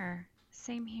 same here.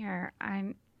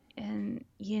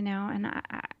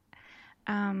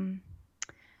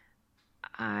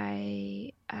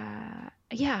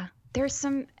 There's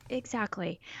some,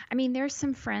 exactly. I mean, there's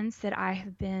some friends that I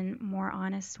have been more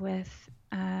honest with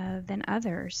than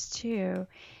others too.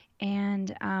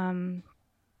 And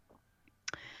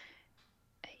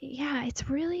it's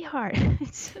really hard.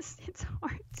 It's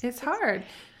hard. It's hard.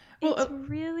 Well, it's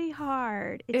really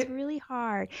hard. It's really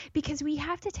hard because we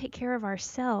have to take care of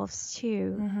ourselves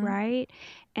too, mm-hmm. right?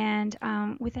 And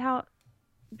without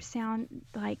sound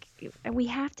like we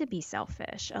have to be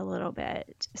selfish a little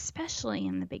bit, especially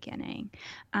in the beginning.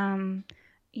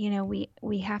 You know,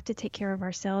 we have to take care of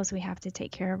ourselves. We have to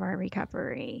take care of our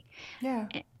recovery. Yeah.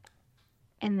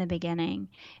 In the beginning,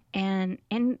 and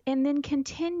then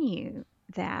continue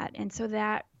that. And so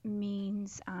that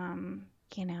means,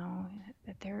 you know,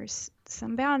 that there's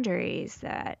some boundaries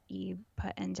that you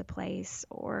put into place,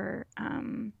 or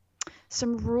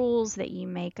some rules that you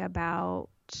make about,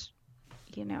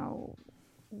 you know,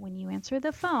 when you answer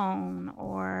the phone,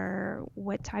 or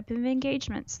what type of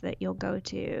engagements that you'll go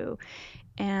to,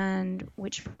 and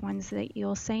which ones that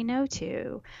you'll say no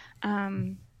to.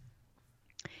 I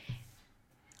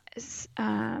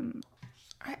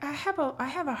have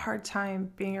a hard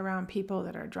time being around people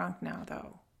that are drunk now,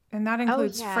 though, and that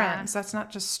includes friends. That's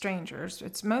not just strangers.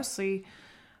 It's mostly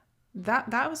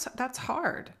that's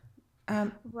hard.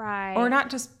 Right. Or not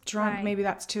just drunk. Right. Maybe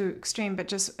that's too extreme, but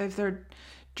just if they're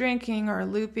drinking or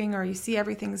looping, or you see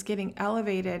everything's getting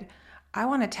elevated, I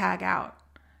want to tag out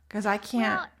because I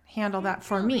can't handle that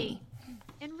for me.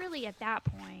 And really, at that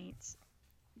point,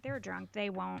 they're drunk.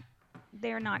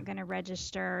 They're not going to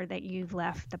register that you've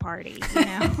left the party, you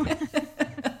know?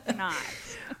 Not.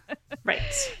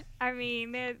 Right. I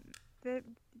mean, they're in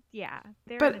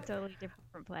a totally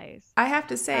different place. I have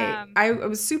to say, I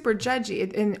was super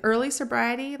judgy. In early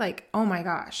sobriety, like, oh my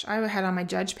gosh, I had on my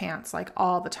judge pants like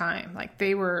all the time. Like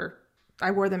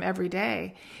I wore them every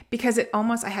day because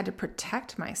I had to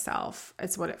protect myself.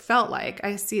 It's what it felt like.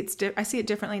 I see it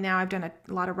differently now. I've done a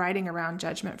lot of writing around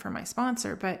judgment for my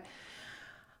sponsor, but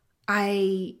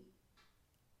it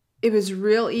was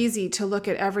real easy to look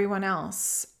at everyone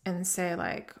else and say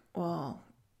like, well,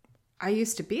 I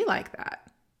used to be like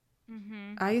that.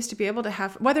 Mm-hmm. I used to be able to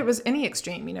have, whether it was any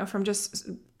extreme, you know, from just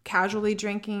casually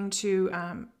drinking to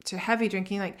heavy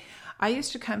drinking. Like I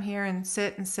used to come here and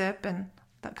sit and sip and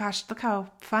gosh, look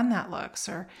how fun that looks.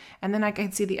 And then I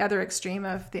can see the other extreme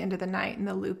of the end of the night and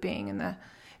the looping and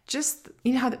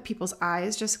you know how that people's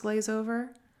eyes just glaze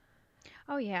over?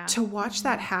 Oh, yeah. To watch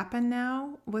that happen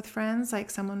now with friends, like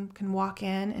someone can walk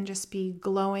in and just be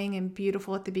glowing and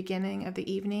beautiful at the beginning of the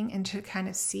evening, and to kind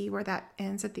of see where that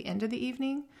ends at the end of the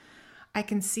evening. I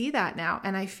can see that now,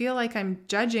 and I feel like I'm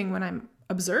judging when I'm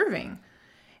observing.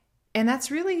 And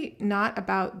that's really not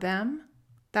about them.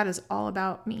 That is all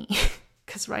about me.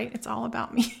 Because, right, it's all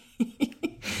about me.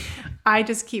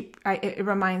 It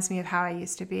reminds me of how I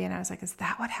used to be. And I was like, is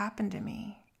that what happened to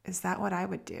me? Is that what I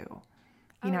would do?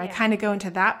 I kind of go into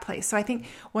that place. So I think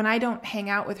when I don't hang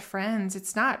out with friends,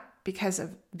 it's not because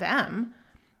of them.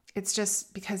 It's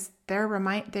just because they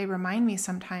remind me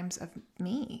sometimes of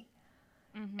me.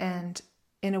 Mm-hmm. And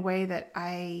in a way that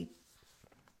I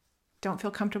don't feel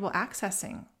comfortable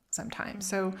accessing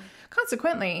sometimes. Mm-hmm. So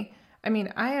consequently, I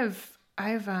mean, I've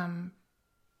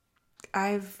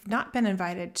not been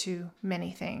invited to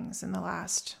many things in the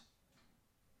last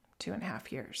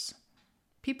 2.5 years.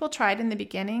 People tried in the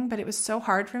beginning, but it was so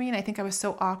hard for me. And I think I was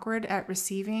so awkward at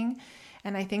receiving.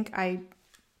 And I think I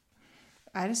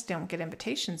just don't get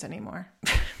invitations anymore.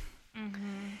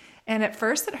 Mm-hmm. And at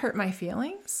first it hurt my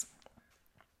feelings.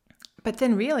 But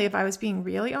then really, if I was being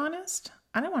really honest,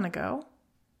 I don't want to go.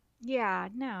 Yeah,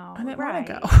 no. I didn't want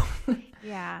to go.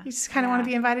 Yeah. You just kind of want to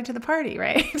be invited to the party,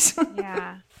 right?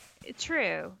 Yeah.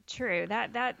 True.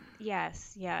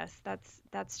 Yes,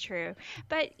 that's true.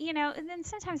 But, and then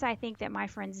sometimes I think that my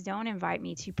friends don't invite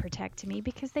me to protect me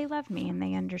because they love me and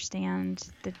they understand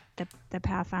the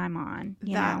path I'm on,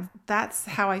 That's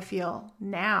how I feel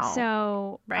now.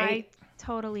 So right? I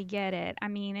totally get it. I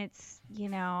mean, it's,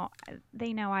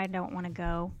 they know I don't want to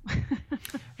go.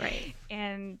 Right.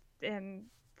 And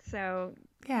so.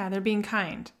 Yeah, they're being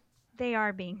kind. They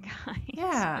are being kind.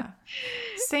 Yeah.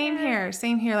 Same here.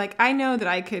 Like, I know that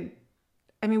I could,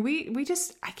 I mean,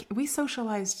 we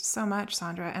socialized so much,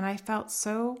 Sondra, and I felt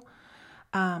so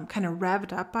kind of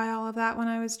revved up by all of that when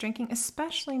I was drinking,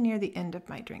 especially near the end of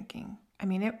my drinking. I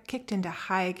mean, it kicked into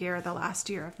high gear the last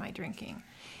year of my drinking.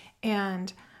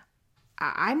 And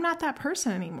I'm not that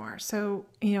person anymore. So,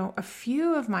 a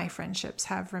few of my friendships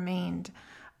have remained,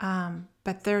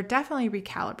 but they're definitely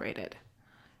recalibrated.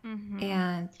 Mm-hmm.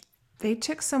 And they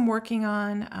took some working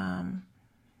on,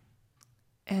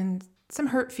 and some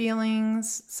hurt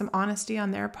feelings, some honesty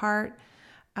on their part,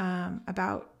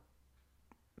 about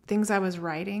things I was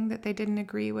writing that they didn't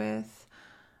agree with,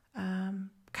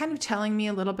 kind of telling me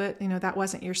a little bit, that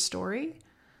wasn't your story.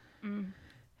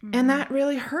 Mm-hmm. And that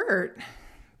really hurt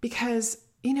because,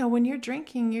 when you're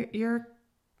drinking, you're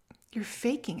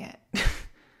faking it.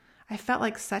 I felt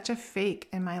like such a fake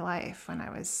in my life when I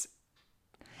was.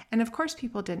 And of course,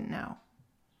 people didn't know.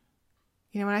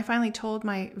 When I finally told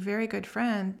my very good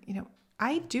friend,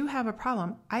 I do have a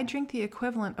problem. I drink the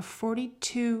equivalent of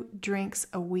 42 drinks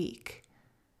a week.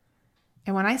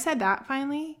 And when I said that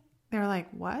finally, they were like,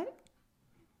 what?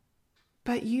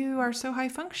 But you are so high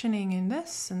functioning and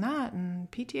this and that and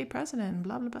PTA president and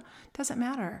blah, blah, blah. Doesn't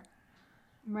matter.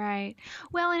 Right.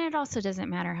 Well, and it also doesn't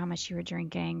matter how much you were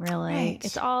drinking, really. Right.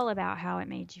 It's all about how it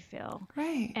made you feel.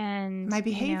 Right. And my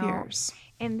behaviors.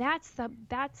 And that's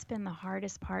been the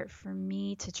hardest part for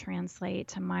me to translate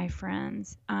to my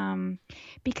friends.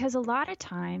 Because a lot of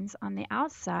times on the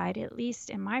outside, at least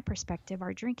in my perspective,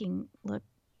 our drinking looked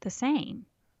the same,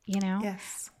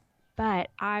 Yes.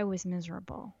 But I was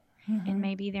miserable. Mm-hmm. And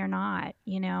maybe they're not,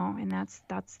 and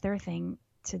that's their thing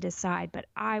to decide, but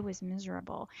I was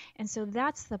miserable. And so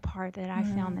that's the part that I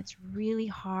found that's really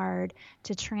hard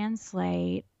to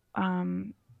translate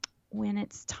when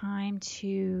it's time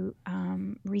to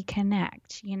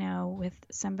reconnect, with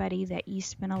somebody that you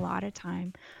spend a lot of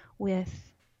time with,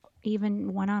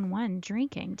 even one-on-one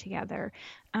drinking together.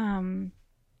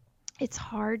 It's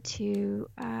hard to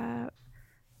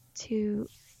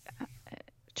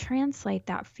translate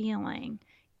that feeling,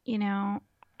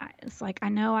 It's like, I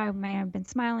know I may have been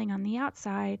smiling on the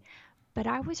outside, but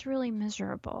I was really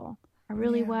miserable. I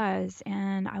really was.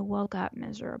 And I woke up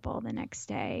miserable the next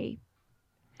day,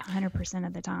 100%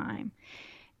 of the time,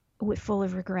 full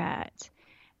of regret.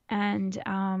 And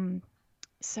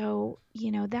so,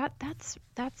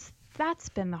 that's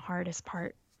been the hardest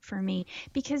part for me,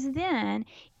 because then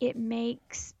it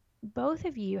makes both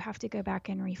of you have to go back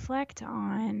and reflect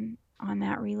on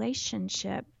that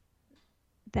relationship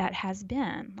that has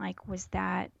been, like, was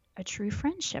that a true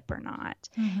friendship or not?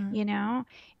 Mm-hmm.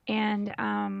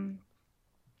 And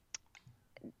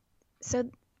so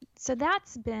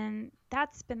that's been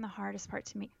the hardest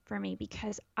part for me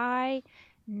because I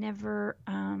never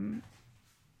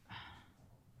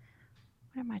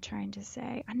what am I trying to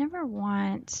say? I never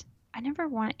want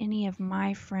any of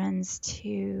my friends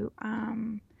to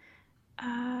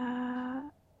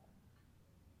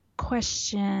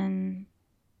question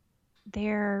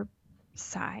their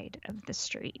side of the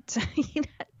street. You know,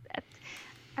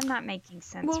 I'm not making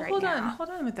sense Well, right now. hold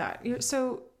on with that.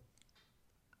 So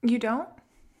you don't?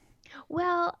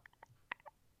 Well,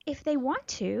 if they want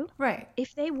to, Right.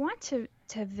 if they want to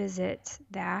visit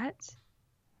that.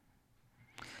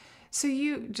 So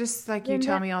you just like you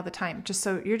tell me all the time, just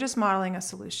so you're just modeling a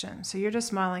solution. So you're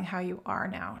just modeling how you are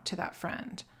now to that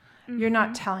friend. You're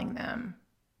not telling them,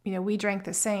 we drank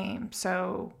the same,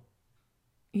 so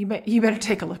you better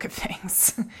take a look at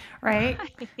things, right?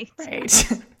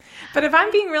 Right. But if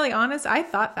I'm being really honest, I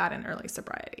thought that in early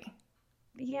sobriety.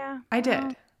 Yeah. I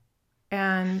did.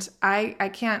 And I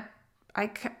can't,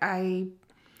 I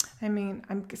mean,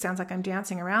 it sounds like I'm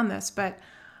dancing around this, but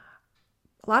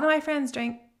a lot of my friends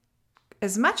drank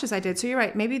as much as I did. So you're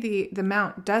right. Maybe the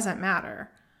amount doesn't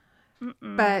matter,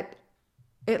 but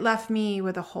it left me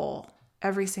with a hole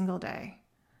every single day.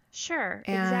 Sure,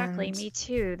 exactly. Me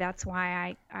too. That's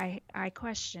why I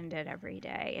questioned it every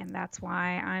day, and that's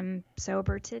why I'm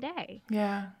sober today.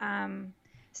 Yeah.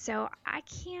 So I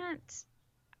can't,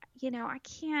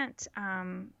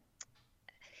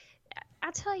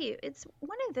 I'll tell you, it's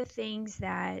one of the things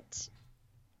that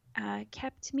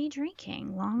kept me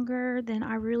drinking longer than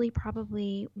I really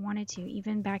probably wanted to.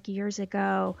 Even back years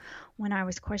ago when I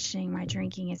was questioning my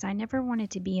drinking, is I never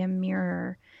wanted to be a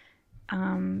mirror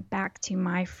back to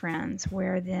my friends,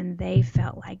 where then they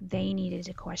felt like they needed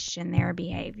to question their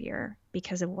behavior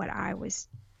because of what I was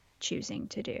choosing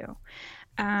to do.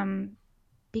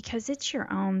 Because it's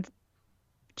your own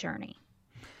journey.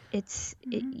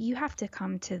 You have to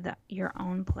come to your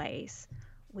own place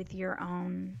with your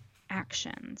own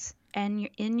actions and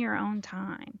in your own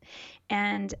time.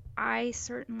 And I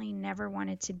certainly never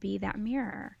wanted to be that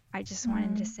mirror. I just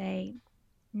wanted to say,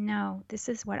 no, this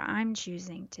is what I'm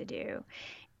choosing to do.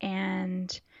 And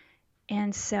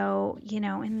so,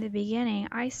 in the beginning,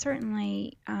 I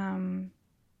certainly, in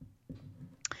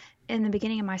the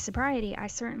beginning of my sobriety, I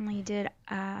certainly did,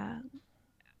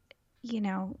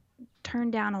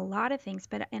 turn down a lot of things,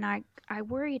 and I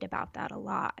worried about that a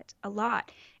lot.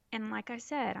 And like I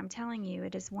said, I'm telling you,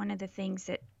 it is one of the things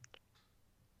that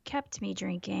kept me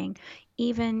drinking,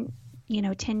 even,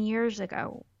 10 years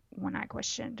ago when I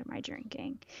questioned my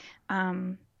drinking.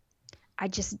 I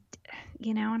just,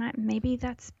 and maybe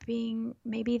that's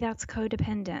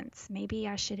codependence. Maybe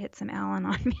I should hit some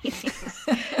Al-Anon meetings,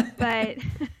 but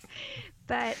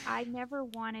I never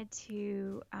wanted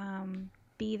to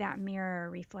be that mirror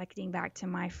reflecting back to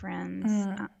my friends.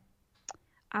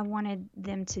 I wanted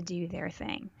them to do their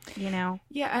thing, Yeah,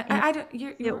 I don't.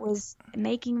 If it was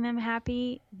making them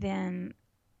happy, then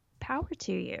power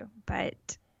to you.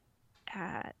 But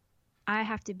I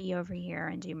have to be over here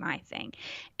and do my thing.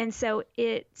 And so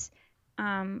it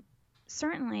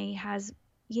certainly has,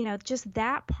 just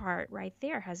that part right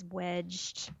there has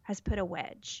put a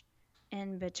wedge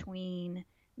in between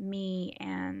me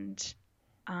and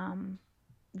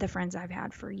the friends I've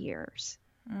had for years.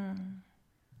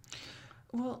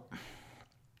 Well,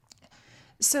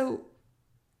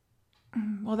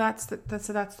 that's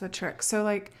the trick. So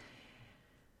like,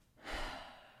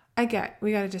 we got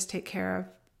to just take care of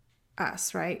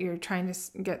us, right? You're trying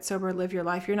to get sober, live your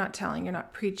life. You're not telling, you're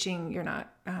not preaching, you're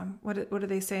not, what do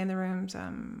they say in the rooms?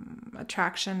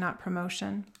 Attraction, not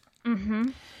promotion.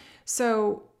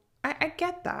 So I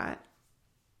get that,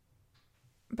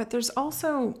 but there's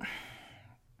also,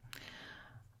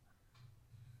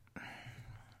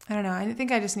 I don't know. I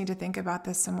think I just need to think about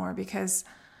this some more, because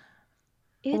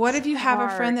what if you have a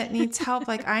friend that needs help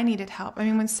like I needed help? I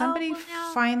mean, when somebody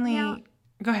finally...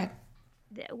 Go ahead.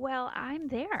 Well, I'm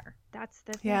there. That's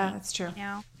the thing. Yeah, that's true.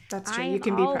 That's true. You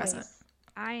can be present.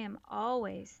 I am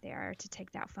always there to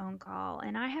take that phone call,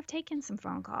 and I have taken some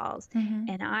phone calls,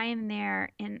 and I am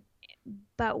there.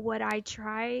 But what I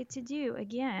try to do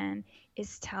again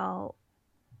is tell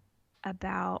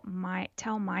my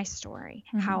story,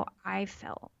 how I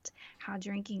felt, how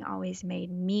drinking always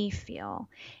made me feel.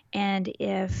 And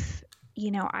if,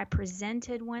 I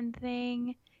presented one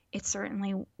thing, it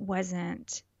certainly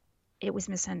wasn't, it was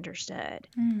misunderstood.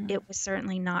 It was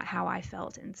certainly not how I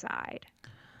felt inside.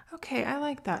 Okay, I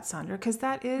like that, Sondra, because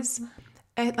that is,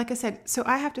 like I said, so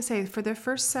I have to say, for the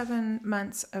first 7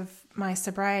 months of my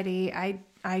sobriety,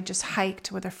 I just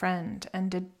hiked with a friend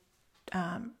and did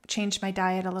changed my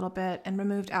diet a little bit and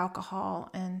removed alcohol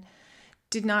and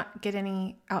did not get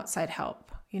any outside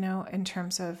help, in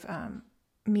terms of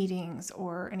meetings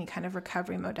or any kind of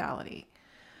recovery modality.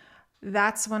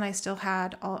 that's when I still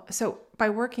had so by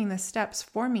working the steps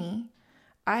for me,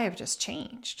 I have just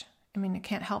changed. I mean, I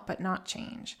can't help but not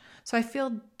change. So I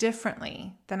feel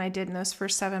differently than I did in those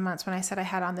first 7 months when I said I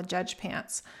had on the judge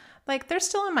pants. Like, they're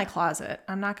still in my closet.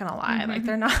 I'm not going to lie. Like,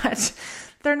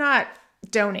 they're not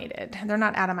donated. They're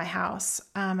not out of my house.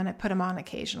 And I put them on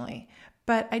occasionally.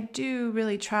 But I do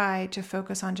really try to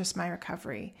focus on just my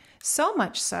recovery. So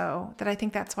much so that I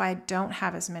think that's why I don't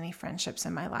have as many friendships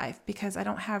in my life, because I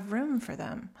don't have room for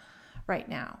them right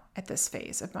now at this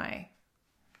phase of my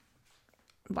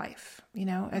life,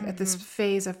 at this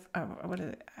phase of, I'm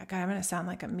going to sound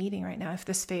like a meeting right now, if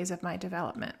this phase of my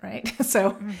development, right?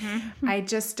 So I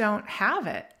just don't have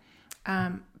it.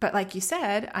 But like you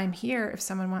said, I'm here if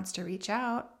someone wants to reach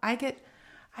out. I get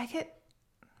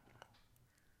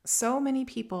so many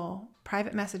people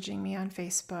private messaging me on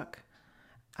Facebook.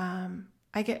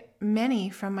 I get many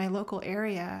from my local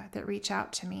area that reach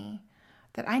out to me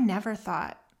that I never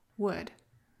thought would,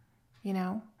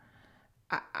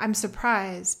 I'm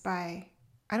surprised by,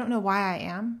 I don't know why I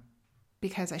am,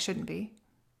 because I shouldn't be,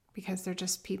 because they're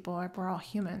just people, we're all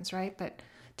humans, right? But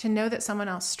to know that someone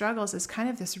else struggles is kind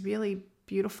of this really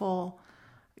beautiful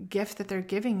gift that they're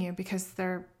giving you, because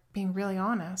they're being really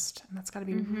honest, and that's got to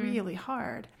be really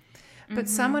hard. But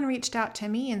someone reached out to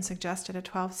me and suggested a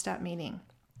 12-step meeting.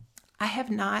 I have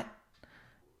not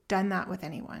done that with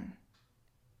anyone.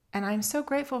 And I'm so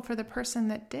grateful for the person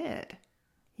that did.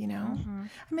 I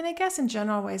mean, I guess in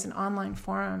general ways in online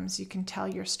forums, you can tell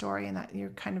your story and that you're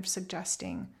kind of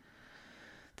suggesting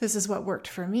this is what worked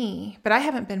for me. But I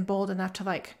haven't been bold enough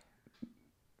to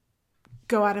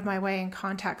go out of my way and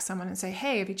contact someone and say,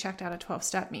 hey, have you checked out a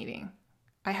 12-step meeting?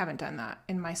 I haven't done that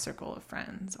in my circle of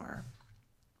friends or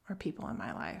people in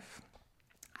my life.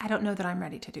 I don't know that I'm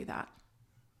ready to do that.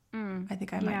 I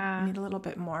think I might need a little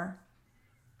bit more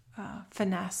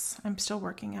finesse. I'm still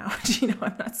working out.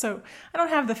 I don't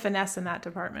have the finesse in that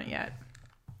department yet.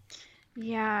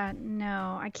 Yeah,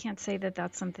 no, I can't say that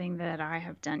that's something that I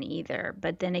have done either.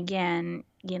 But then again,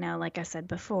 like I said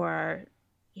before,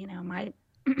 my,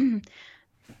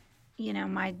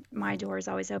 my door is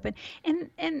always open,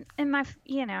 and my,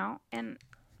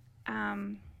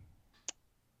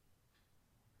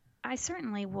 I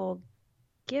certainly will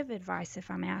give advice if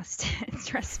I'm asked.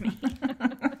 Trust me.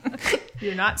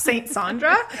 You're not Saint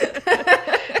Sondra?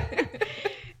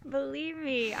 Believe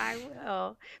me, I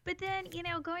will. But then,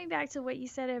 going back to what you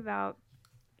said about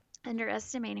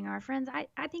underestimating our friends,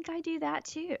 I think I do that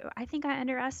too. I think I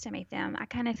underestimate them. I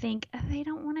kind of think, oh, they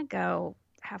don't want to go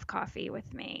have coffee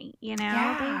with me.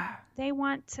 They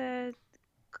want to,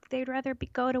 they'd rather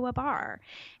go to a bar.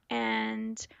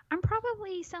 And I'm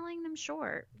probably selling them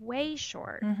short, way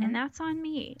short. And that's on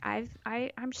me.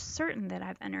 I'm certain that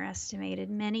I've underestimated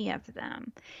many of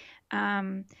them.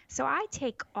 So I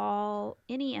take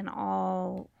any and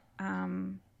all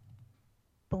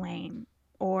blame,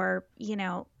 or,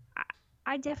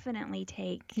 I definitely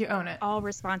take you own it, all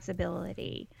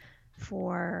responsibility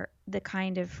for the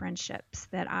kind of friendships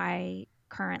that I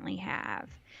currently have.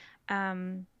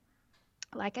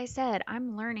 Like I said,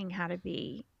 I'm learning how to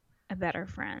be a better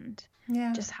friend.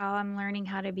 Yeah. Just how I'm learning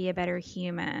how to be a better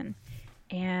human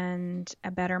and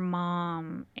a better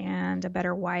mom and a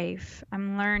better wife.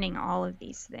 I'm learning all of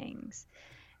these things.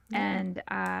 Yeah. And,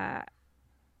 I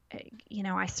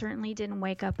certainly didn't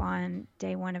wake up on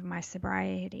day one of my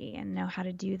sobriety and know how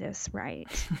to do this right.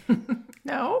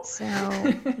 No. So,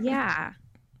 yeah,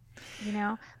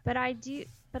 but I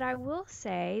will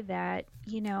say that,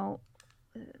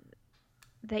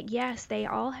 that yes, they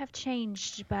all have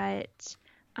changed, but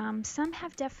some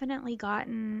have definitely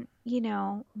gotten,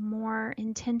 more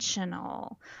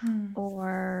intentional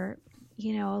or,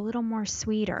 a little more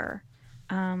sweeter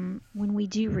when we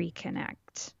do reconnect.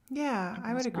 Yeah,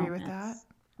 I would agree with that.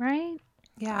 Right?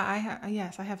 Yeah,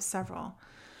 I have several.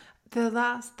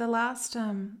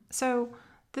 So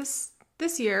this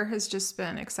year has just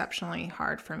been exceptionally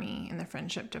hard for me in the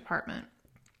friendship department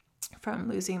from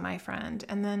losing my friend.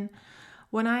 And then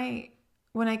when I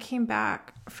came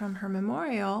back from her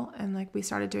memorial and we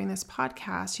started doing this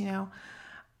podcast,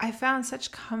 I found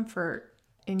such comfort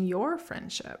in your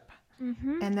friendship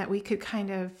and that we could kind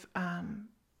of, and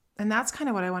that's kind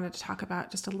of what I wanted to talk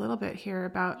about just a little bit here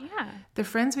about the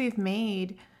friends we've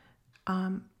made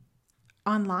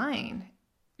online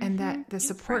and that the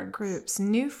support groups,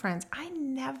 new friends. I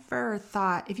never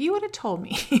thought, if you would have told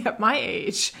me at my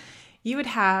age, you would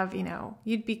have,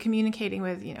 you'd be communicating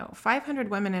with,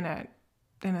 500 women in an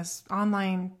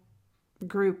online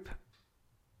group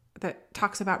that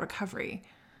talks about recovery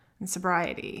and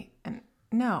sobriety. And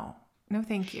no, No,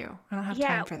 thank you. I don't have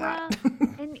Yeah, time for that.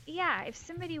 well, and yeah, if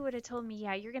somebody would have told me,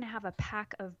 yeah, you're going to have a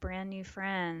pack of brand new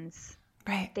friends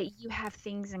Right. that you have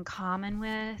things in common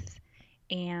with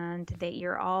and that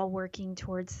you're all working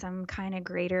towards some kind of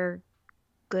greater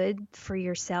good for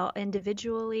yourself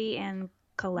individually and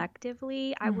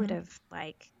collectively, I would Mm-hmm. have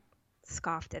like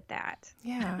scoffed at that.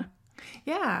 Yeah.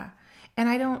 Yeah.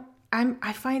 And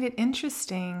I find it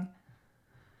interesting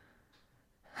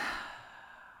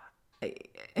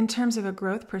in terms of a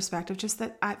growth perspective, just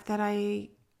that I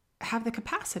have the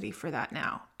capacity for that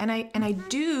now. And I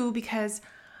do because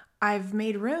I've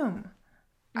made room.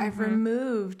 I've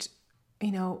removed,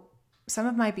 some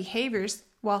of my behaviors.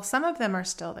 While some of them are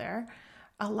still there,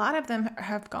 a lot of them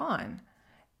have gone.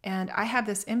 And I have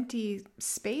this empty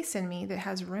space in me that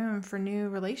has room for new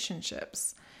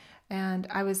relationships. And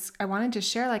I wanted to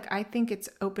share, like, I think it's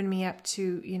opened me up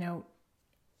to,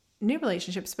 new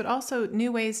relationships, but also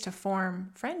new ways to form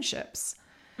friendships.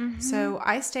 So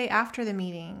I stay after the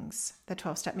meetings, the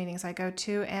 12-step meetings I go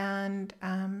to, and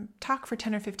talk for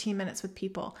 10 or 15 minutes with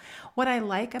people. What I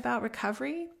like about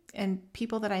recovery and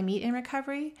people that I meet in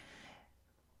recovery,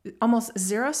 almost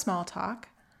zero small talk.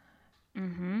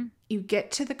 You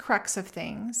get to the crux of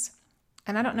things.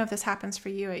 And I don't know if this happens for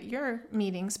you at your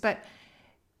meetings, but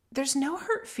there's no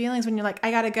hurt feelings when you're like,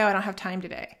 I got to go. I don't have time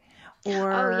today.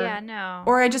 Or, oh yeah, no.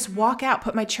 Or I just walk out,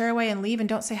 put my chair away and leave and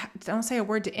don't say a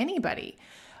word to anybody.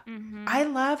 I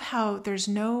love how there's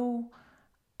no,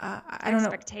 I don't know.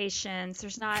 Expectations.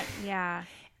 There's not, yeah.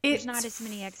 There's not as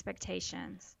many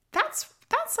expectations. That's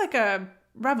like a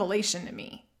revelation to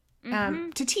me,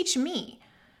 to teach me.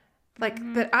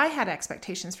 Like that I had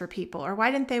expectations for people, or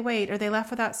why didn't they wait, or they left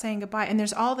without saying goodbye. And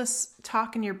there's all this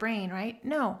talk in your brain, right?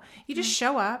 No, you just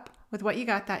show up with what you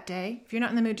got that day. If you're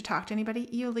not in the mood to talk to anybody,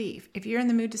 you leave. If you're in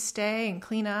the mood to stay and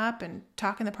clean up and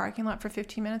talk in the parking lot for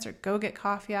 15 minutes or go get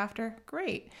coffee after,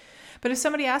 great. But if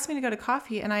somebody asks me to go to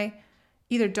coffee and I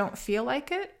either don't feel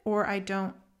like it or I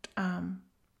don't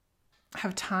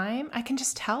have time, I can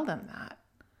just tell them that.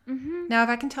 Now, if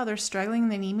I can tell they're struggling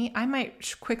and they need me, I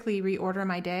might quickly reorder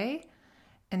my day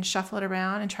and shuffle it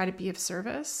around and try to be of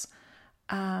service.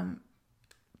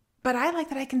 But I like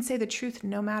that I can say the truth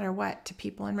no matter what to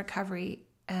people in recovery.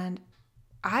 And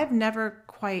I've never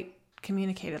quite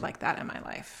communicated like that in my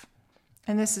life.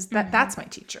 And this is that's my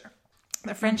teacher.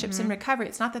 The friendships in recovery,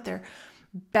 it's not that they're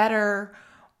better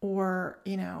or,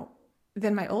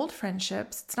 than my old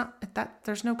friendships. It's not that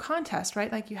there's no contest,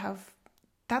 right? Like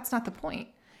that's not the point.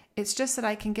 It's just that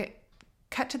I can get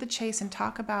cut to the chase and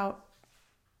talk about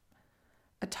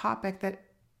a topic that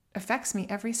affects me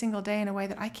every single day in a way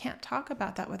that I can't talk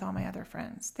about that with all my other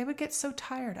friends. They would get so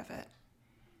tired of it.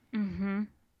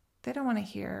 They don't want to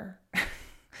hear.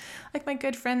 Like my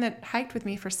good friend that hiked with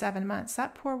me for 7 months,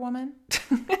 that poor woman,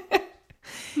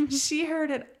 she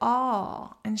heard it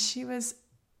all and she was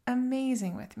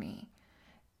amazing with me.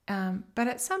 But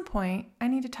at some point I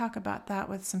need to talk about that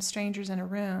with some strangers in a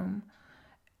room,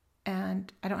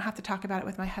 and I don't have to talk about it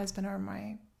with my husband or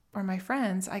my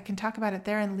friends. I can talk about it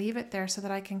there and leave it there so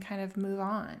that I can kind of move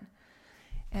on.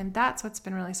 And that's what's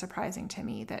been really surprising to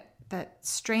me, that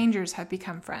strangers have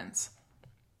become friends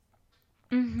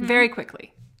very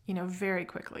quickly, very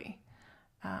quickly.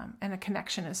 And a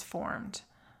connection is formed.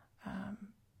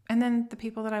 And then the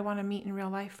people that I want to meet in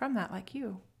real life from that, like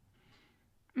you,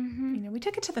 we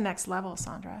took it to the next level,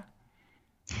 Sondra.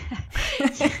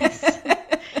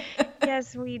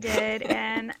 Yes, we did.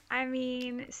 And I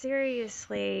mean,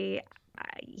 seriously,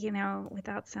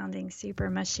 without sounding super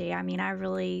mushy, I mean, I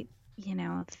really,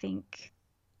 thank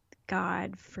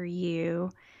God for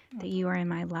you, that you are in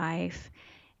my life.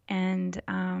 And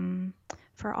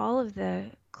for all of the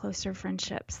closer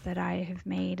friendships that I have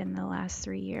made in the last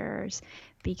 3 years,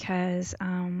 because,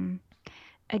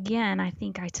 again, I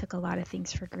think I took a lot of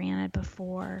things for granted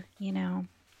before, Yeah.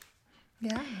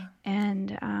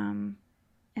 And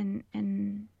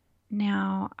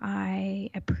now I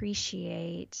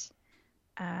appreciate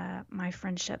my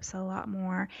friendships a lot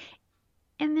more.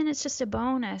 And then it's just a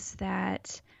bonus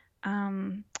that,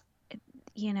 that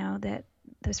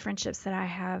those friendships that I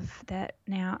have that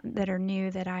are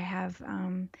new, that I have,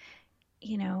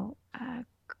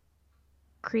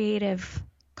 creative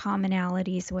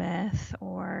commonalities with,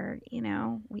 or,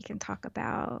 we can talk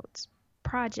about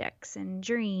projects and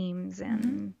dreams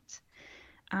and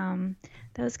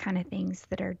those kind of things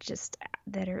that are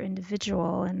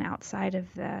individual and outside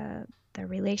of the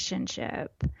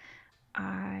relationship.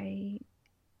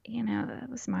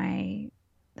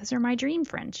 Those are my dream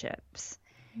friendships.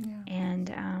 Yeah.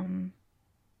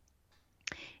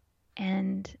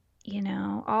 And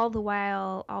all the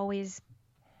while always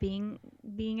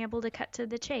being able to cut to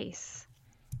the chase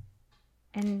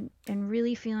and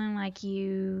really feeling like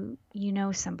you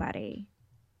know somebody.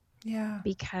 Yeah.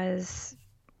 Because,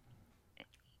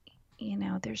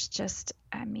 there's just,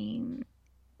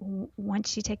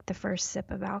 once you take the first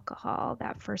sip of alcohol,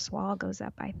 that first wall goes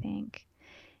up, I think.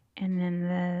 And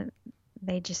then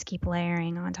they just keep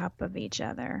layering on top of each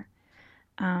other.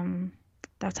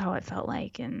 That's how it felt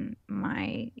like in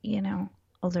my,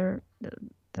 older,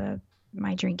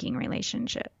 my drinking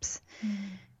relationships.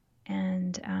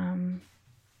 And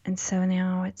so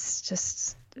now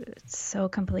it's so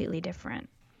completely different.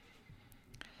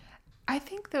 I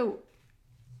think though,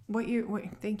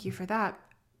 thank you for that.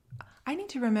 I need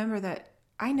to remember that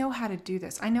I know how to do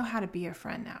this. I know how to be a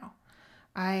friend now.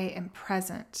 I am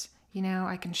present.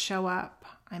 I can show up.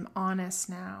 I'm honest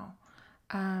now.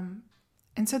 And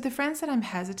so the friends that I'm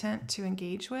hesitant to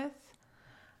engage with,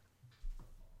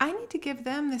 I need to give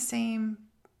them the same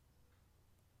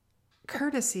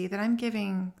courtesy that I'm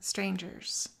giving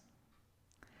strangers.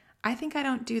 I think I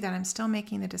don't do that. I'm still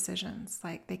making the decisions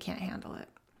like they can't handle it.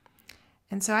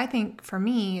 And so I think for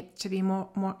me to be more,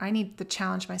 I need to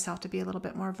challenge myself to be a little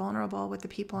bit more vulnerable with the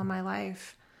people in my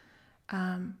life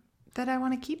that I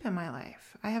want to keep in my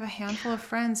life. I have a handful of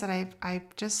friends that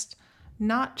I've just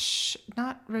not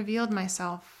revealed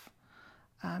myself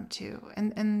to,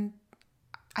 and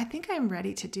I think I'm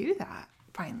ready to do that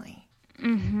finally.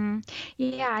 Mm-hmm.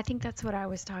 Yeah, I think that's what I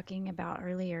was talking about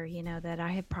earlier, that I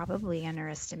had probably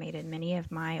underestimated many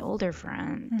of my older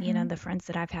friends, the friends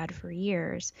that I've had for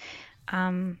years,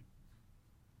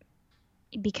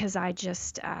 because I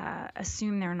just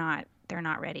assume they're not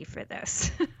ready for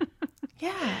this.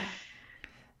 Yeah.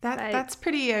 That's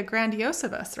pretty grandiose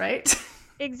of us, right?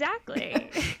 Exactly.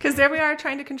 Because there we are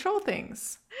trying to control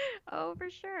things. Oh,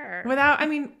 for sure.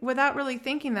 Without really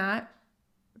thinking that.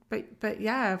 But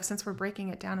yeah, since we're breaking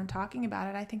it down and talking about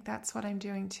it, I think that's what I'm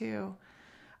doing too.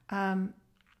 I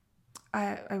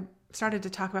started to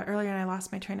talk about earlier and I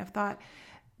lost my train of thought.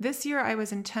 This year I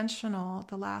was intentional.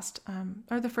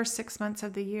 The first 6 months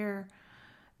of the year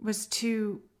was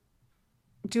to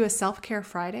do a self-care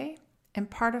Friday. And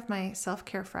part of my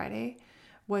self-care Friday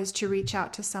was to reach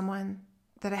out to someone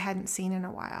that I hadn't seen in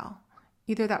a while.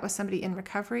 Either that was somebody in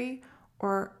recovery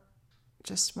or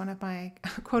just one of my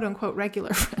quote unquote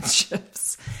regular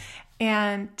friendships,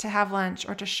 and to have lunch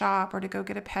or to shop or to go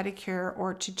get a pedicure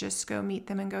or to just go meet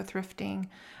them and go thrifting.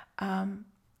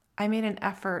 I made an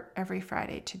effort every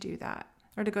Friday to do that,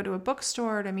 or to go to a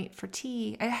bookstore to meet for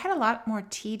tea. I had a lot more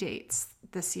tea dates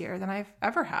this year than I've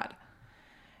ever had.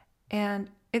 And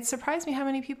it surprised me how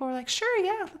many people were like, sure,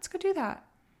 yeah, let's go do that.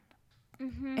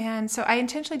 Mm-hmm. And so I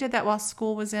intentionally did that while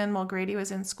Grady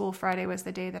was in school. Friday was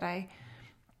the day that I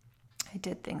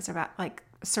did things about like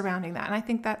surrounding that. And I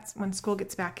think that's when school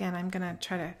gets back in, I'm going to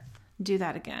try to do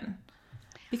that again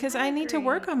because I need to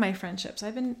work on my friendships.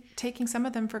 I've been taking some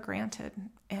of them for granted.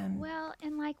 And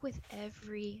like with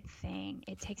everything,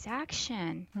 it takes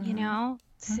action,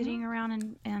 sitting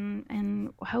around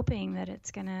and hoping that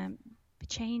it's going to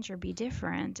change or be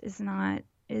different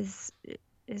is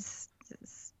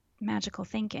magical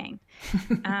thinking.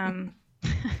 I'm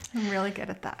really good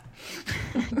at that.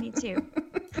 Me too.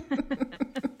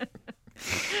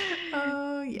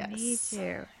 Oh, yes. Me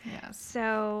too. Yes.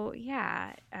 So,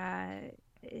 yeah,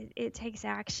 it takes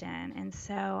action. And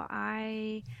so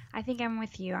I think I'm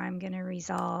with you. I'm going to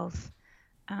resolve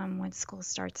when school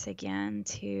starts again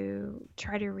to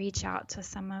try to reach out to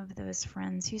some of those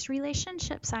friends whose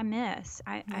relationships I miss.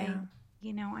 I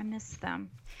miss them.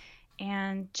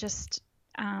 And just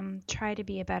try to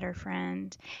be a better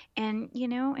friend. And,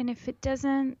 and if it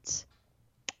doesn't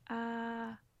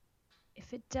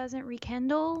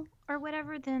rekindle or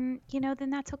whatever, then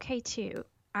that's okay too.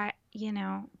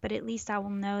 But at least I will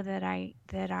know that I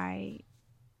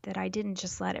didn't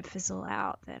just let it fizzle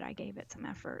out, that I gave it some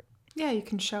effort. Yeah, you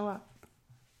can show up.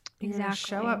 You're Exactly. going to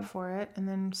show up for it and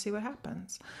then see what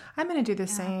happens. I'm going to do the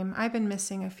same. I've been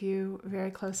missing a few very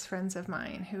close friends of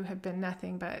mine who have been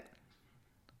nothing but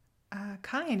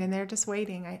kind, and they're just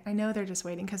waiting. I know they're just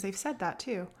waiting because they've said that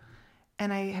too.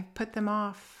 And I have put them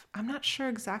off. I'm not sure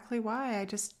exactly why. I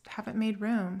just haven't made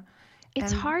room.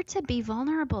 It's hard to be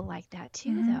vulnerable like that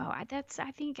too, though. I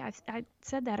think I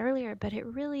said that earlier, but it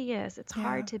really is. It's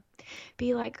hard to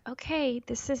be like, okay,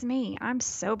 this is me. I'm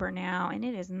sober now, and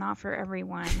it is not for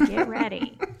everyone. Get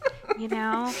ready,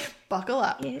 Buckle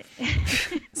up.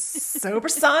 Sober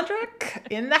Sondra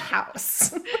in the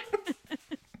house.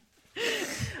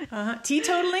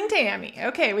 Teetotaling Tammy.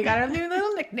 Okay, we got our new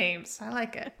little nicknames. I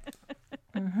like it.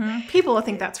 Mm-hmm. People will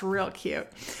think that's real cute.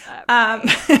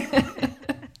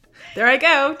 There I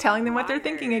go, telling them what they're Hard.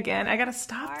 thinking again. I got to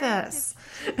stop Hard. this.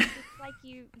 It's like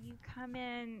you come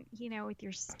in, with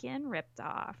your skin ripped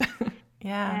off.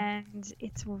 Yeah. And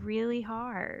it's really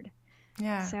hard.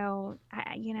 Yeah. So,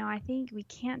 I think we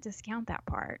can't discount that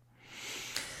part.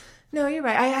 No, you're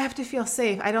right. I have to feel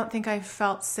safe. I don't think I've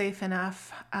felt safe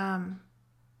enough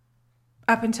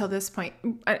up until this point.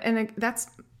 And that's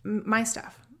my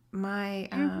stuff.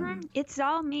 It's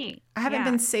all me. I haven't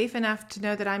been safe enough to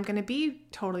know that I'm going to be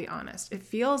totally honest. It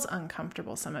feels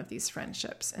uncomfortable, some of these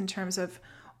friendships, in terms of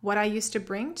what I used to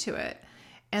bring to it.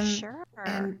 And, Sure.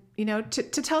 And,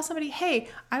 to tell somebody, hey,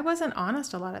 I wasn't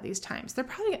honest a lot of these times.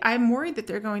 I'm worried that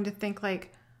they're going to think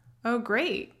like, oh,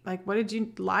 great. Like, what did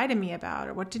you lie to me about?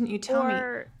 Or what didn't you tell me?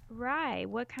 Right.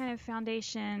 What kind of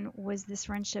foundation was this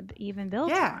friendship even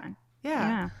built on?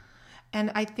 Yeah.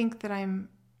 And I think that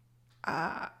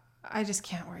I just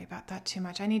can't worry about that too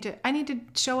much. I need to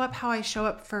show up how I show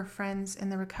up for friends in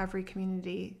the recovery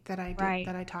community that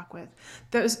I talk with.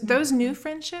 Those new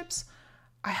friendships,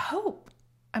 I hope.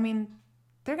 I mean,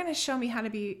 they're going to show me how to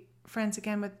be friends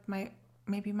again with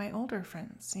maybe my older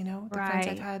friends, the friends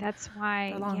I've had. That's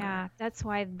why, for longer. that's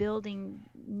why building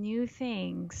new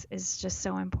things is just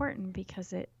so important,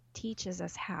 because it teaches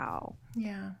us how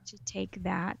to take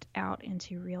that out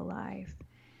into real life.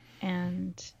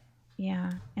 And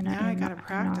in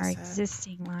our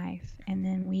existing life. And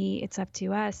then it's up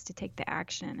to us to take the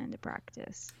action into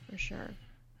practice, for sure.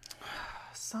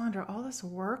 Sondra, all this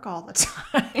work all the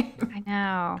time. I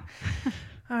know.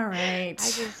 All right.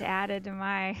 I just added to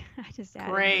my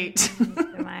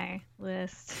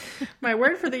list. My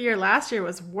word for the year last year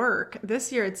was work.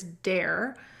 This year it's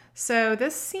dare. So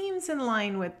this seems in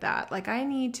line with that. Like I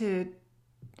need to,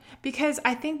 because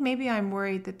I think maybe I'm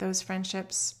worried that those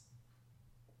friendships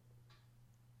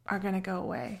are going to go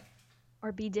away.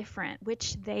 Or be different,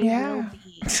 which they will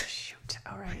be. Shoot.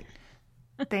 All right.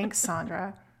 Thanks,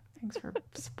 Sondra. Thanks for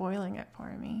spoiling it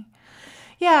for me.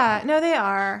 Yeah, no, they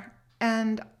are.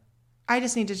 And I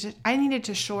needed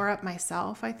to shore up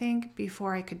myself, I think,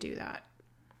 before I could do that.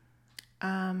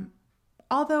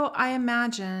 Although I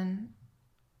don't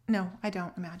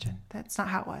imagine. That's not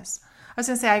how it was. I was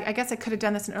going to say, I guess I could have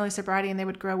done this in early sobriety and they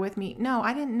would grow with me. No,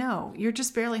 I didn't know. You're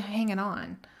just barely hanging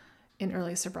on in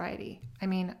early sobriety. I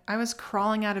mean, I was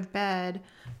crawling out of bed,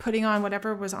 putting on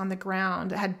whatever was on the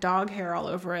ground that had dog hair all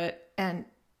over it, and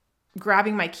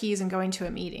grabbing my keys and going to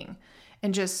a meeting,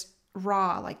 and just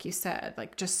raw, like you said,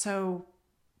 like just so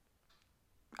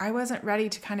I wasn't ready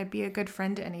to kind of be a good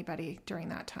friend to anybody during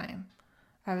that time.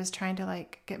 I was trying to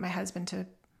get my husband to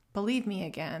believe me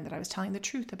again, that I was telling the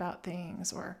truth about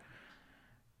things, or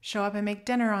show up and make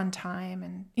dinner on time.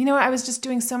 And, I was just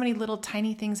doing so many little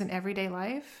tiny things in everyday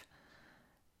life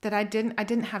that I didn't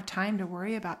have time to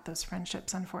worry about those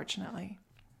friendships, unfortunately.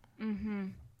 Mm-hmm.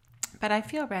 But I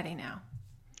feel ready now.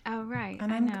 Oh, right.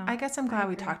 And I guess I'm glad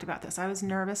we talked about this. I was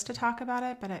nervous to talk about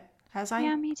it, but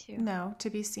me too. know,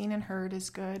 to be seen and heard is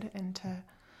good, and to,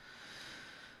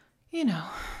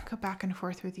 go back and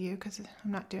forth with you, because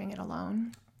I'm not doing it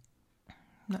alone.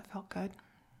 That felt good.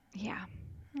 Yeah,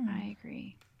 I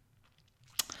agree.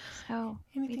 So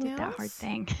anything we did else? that hard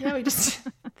thing. Yeah, we just,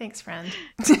 thanks, friend.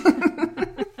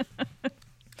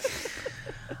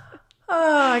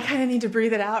 Oh, I kind of need to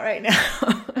breathe it out right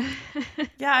now.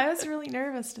 Yeah, I was really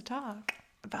nervous to talk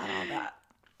about all that.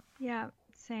 Yeah,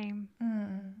 same.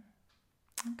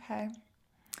 Okay.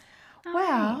 All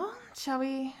well, right.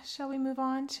 shall we move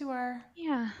on to our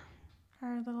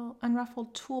little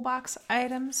Unruffled Toolbox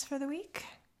items for the week?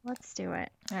 Let's do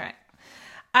it. All right.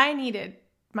 I needed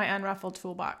my Unruffled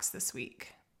Toolbox this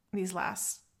week. These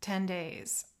last 10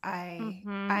 days.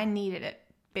 I needed it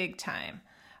big time.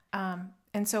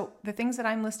 And so the things that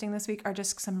I'm listing this week are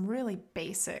just some really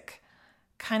basic,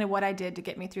 kind of what I did to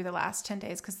get me through the last 10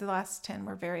 days, because the last 10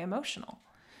 were very emotional.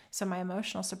 So my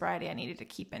emotional sobriety I needed to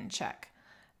keep in check.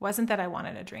 It wasn't that I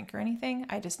wanted a drink or anything.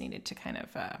 I just needed to kind of,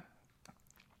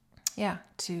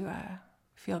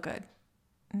 feel good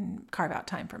and carve out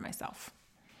time for myself.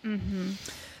 Mm-hmm.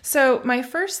 So my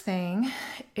first thing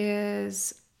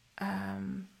is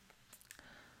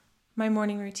my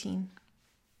morning routine.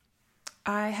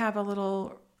 I have a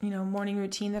little, morning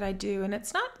routine that I do, and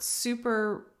it's not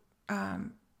super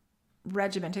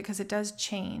regimented because it does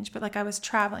change. But I was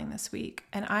traveling this week,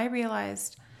 and I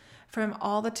realized from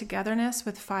all the togetherness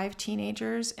with 5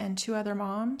 teenagers and 2 other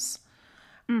moms,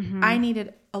 I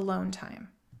needed alone time.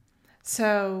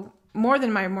 So more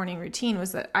than my morning routine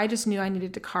was that I just knew I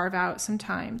needed to carve out some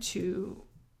time to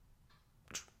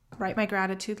write my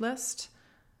gratitude list,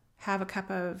 have a cup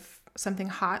of something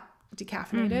hot,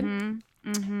 decaffeinated,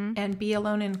 and be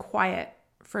alone and quiet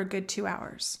for a good 2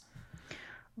 hours.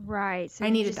 Right. So I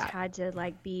you needed just that. had to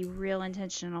like be real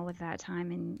intentional with that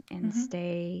time and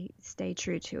stay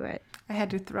true to it. I had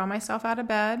to throw myself out of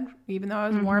bed, even though I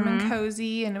was warm and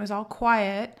cozy and it was all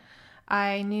quiet.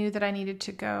 I knew that I needed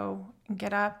to go and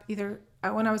get up. Either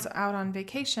when I was out on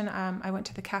vacation, I went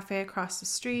to the cafe across the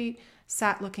street,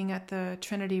 sat looking at the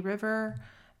Trinity River.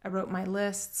 I wrote my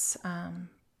lists.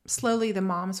 Slowly, the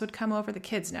moms would come over. The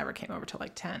kids never came over till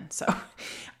like 10. So,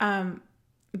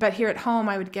 but here at home,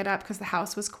 I would get up because the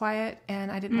house was quiet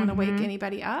and I didn't want to wake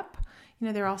anybody up. You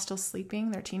know, they're all still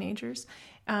sleeping. They're teenagers.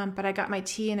 But I got my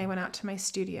tea and I went out to my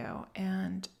studio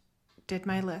and did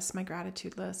my list, my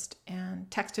gratitude list, and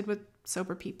texted with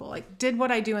sober people. Like, did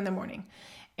what I do in the morning.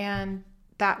 And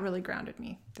that really grounded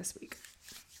me this week.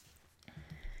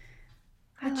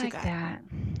 I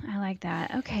like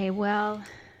that. Okay, well,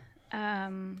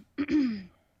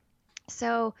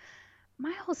 so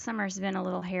my whole summer's been a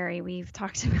little hairy. We've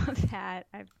talked about that.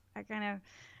 I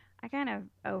kind of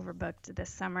overbooked this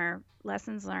summer.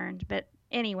 Lessons learned, but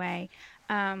anyway,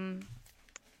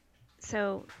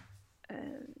 so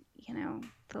you know,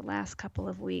 the last couple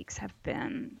of weeks have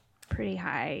been pretty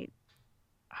high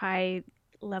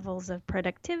levels of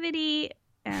productivity,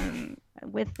 and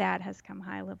with that has come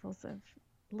high levels of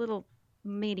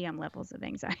medium levels of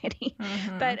anxiety.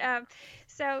 But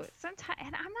so sometimes,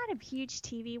 and I'm not a huge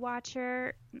TV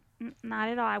watcher, not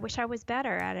at all. I wish I was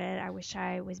better at it. I wish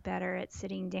I was better at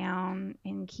sitting down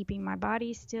and keeping my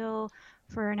body still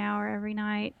for an hour every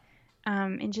night,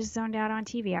 and just zoned out on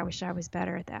TV. I wish I was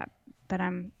better at that, but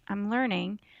I'm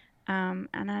learning. And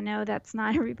I know that's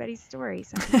not everybody's story.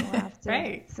 Some people have to,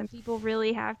 Right. Some people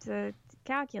really have to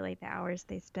calculate the hours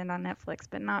they spend on Netflix,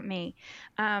 but not me.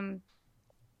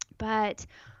 But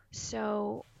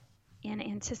so in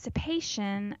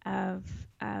anticipation of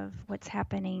what's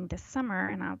happening this summer,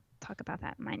 and I'll talk about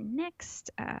that in my next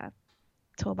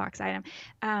toolbox item,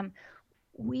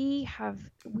 we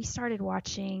started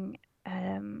watching,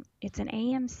 it's an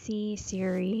AMC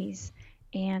series,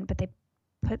 but they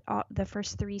put all the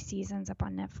first 3 seasons up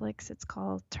on Netflix. It's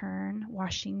called Turn,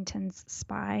 Washington's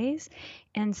Spies.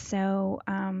 And so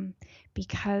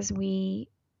because we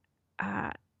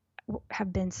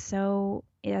have been so,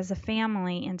 as a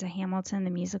family, into Hamilton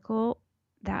the musical,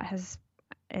 that has,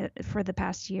 for the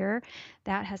past year,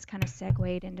 that has kind of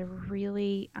segued into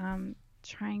really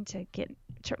trying to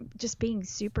just being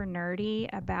super nerdy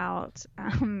about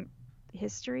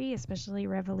history, especially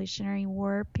Revolutionary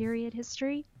War period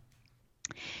history.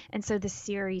 And so the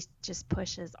series just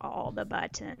pushes all the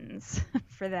buttons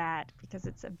for that, because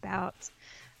it's a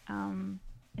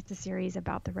series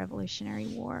about the Revolutionary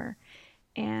War.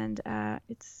 And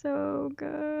it's so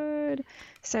good.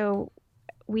 So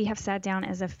we have sat down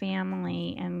as a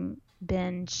family and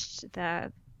binged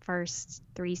the first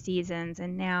 3 seasons,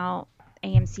 and now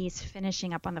AMC is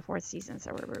finishing up on the 4th season,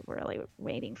 so we're really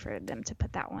waiting for them to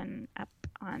put that one up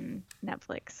on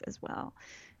Netflix as well.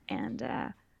 And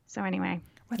so anyway.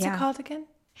 What's it called again?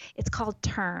 It's called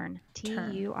Turn,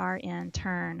 Turn,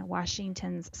 Turn,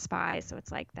 Washington's Spies. So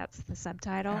it's like, that's the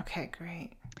subtitle. Okay,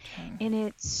 great. Okay. And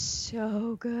it's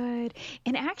so good.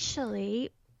 And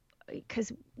actually,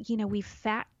 because, you know, we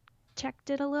fact-checked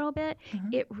it a little bit,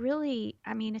 it really,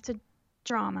 I mean, it's a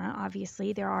drama,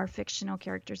 obviously. There are fictional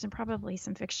characters and probably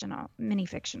some many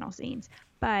fictional scenes.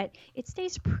 But it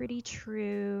stays pretty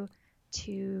true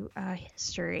to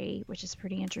history, which is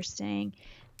pretty interesting.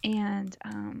 And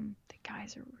the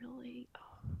guys are really,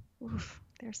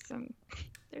 there's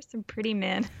some pretty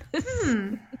men.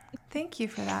 Thank you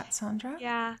for that, Sondra.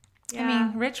 Yeah. I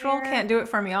mean, Rich Roll can't do it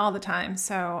for me all the time,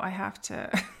 so I have to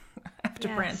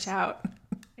branch out.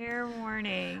 Fair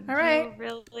warning. All right.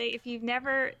 Really, if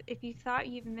you thought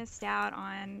you've missed out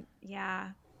on,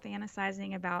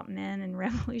 fantasizing about men in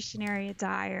revolutionary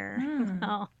attire,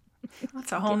 well,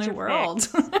 that's a whole new world.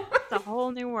 It's a whole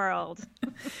new world.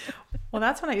 Well,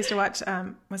 that's when I used to watch,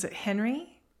 was it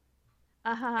Henry?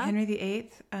 Henry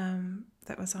VIII,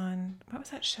 that was on, what was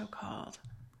that show called?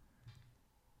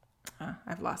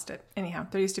 I've lost it. Anyhow,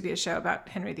 there used to be a show about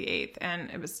Henry VIII, and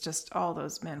it was just, all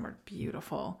those men were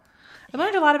beautiful. I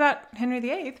learned a lot about Henry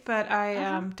VIII, but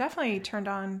I definitely turned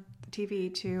on the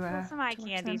TV to... some eye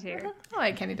candy, too. Well,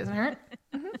 eye candy doesn't hurt.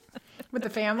 With the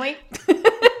family.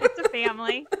 With the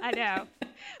family, I know.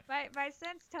 My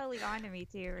son's totally on to me,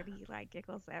 too, and he, like,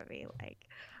 giggles at me, like,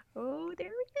 oh, there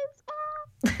it is,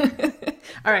 Mom.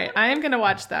 All right, I am going to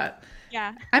watch that.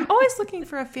 Yeah. I'm always looking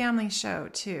for a family show,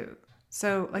 too.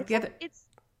 So, like,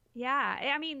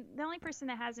 I mean, the only person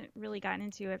that hasn't really gotten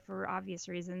into it for obvious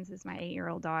reasons is my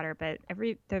 8-year-old daughter, but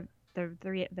the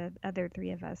other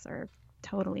 3 of us are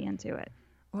totally into it.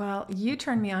 Well, you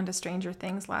turned me on to Stranger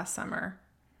Things last summer.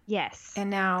 Yes. And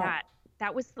now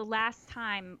that was the last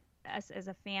time us as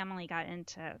a family got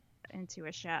into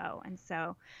a show. And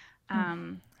so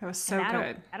that was so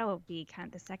good. That'll be kind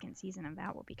of the second season of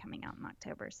that will be coming out in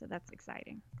October. So that's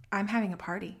exciting. I'm having a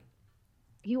party.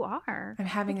 You are? I'm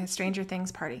having a Stranger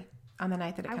Things party on the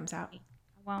night that it comes out. I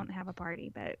won't have a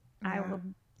party, but I will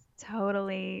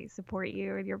totally support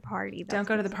you with your party. Don't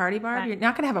go to the party, Barb? You're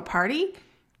not going to have a party?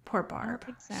 Poor Barb. I don't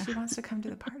think so. She wants to come to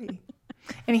the party.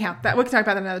 Anyhow, we can talk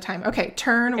about that another time. Okay,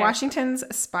 Washington's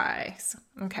Spies.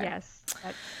 Okay. Yes,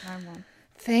 that's my one.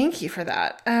 Thank you for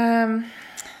that.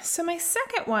 So my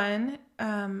second one,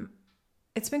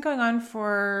 it's been going on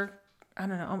for, I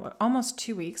don't know, almost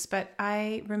 2 weeks, but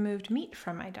I removed meat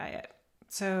from my diet.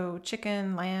 So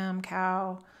chicken, lamb,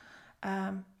 cow.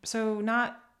 So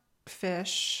not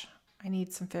fish. I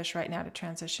need some fish right now to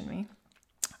transition me.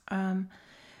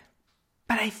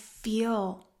 But I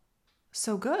feel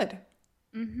so good.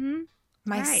 Mm-hmm.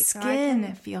 My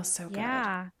skin feels so good.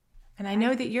 Yeah. And I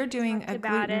know that you're doing a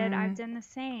about gluten... it. I've done the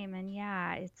same. And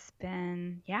yeah, it's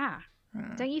been,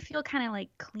 Don't you feel kind of like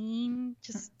clean?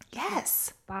 Just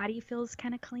yes. Body feels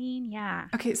kind of clean. Yeah.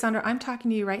 Okay, Sondra, I'm talking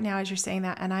to you right now as you're saying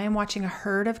that, and I am watching a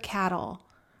herd of cattle.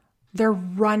 They're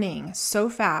running so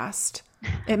fast.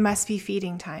 It must be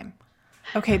feeding time.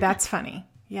 Okay, that's funny.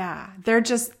 Yeah.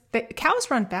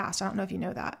 Cows run fast. I don't know if you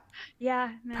know that.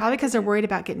 Yeah. No, probably because they're worried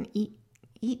about getting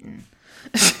eaten.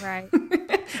 Right.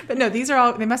 But no,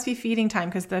 they must be feeding time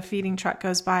because the feeding truck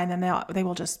goes by and then they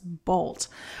will just bolt.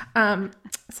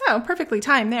 So perfectly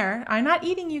timed there. I'm not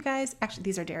eating you guys. Actually,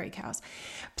 these are dairy cows.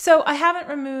 So I haven't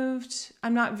removed,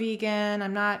 I'm not vegan.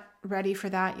 I'm not ready for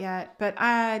that yet, but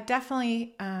I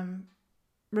definitely,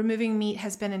 removing meat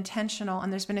has been intentional.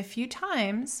 And there's been a few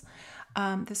times,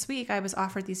 this week I was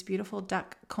offered these beautiful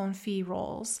duck confit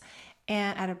rolls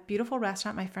and at a beautiful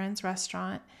restaurant, my friend's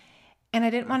restaurant. And I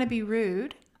didn't want to be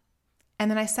rude. And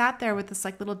then I sat there with this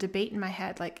like little debate in my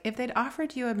head. Like, if they'd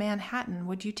offered you a Manhattan,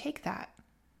 would you take that?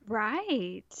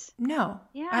 Right. No,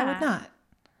 yeah. I would not.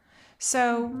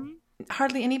 So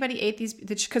hardly anybody ate these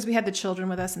because we had the children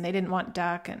with us and they didn't want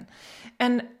duck.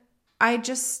 And I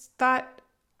just thought,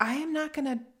 I am not going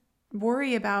to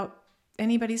worry about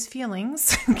anybody's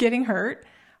feelings getting hurt.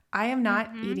 I am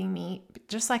not eating meat,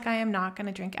 just like I am not going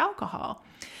to drink alcohol.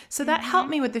 So that helped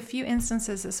me with a few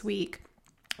instances this week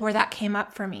where that came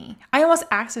up for me. I almost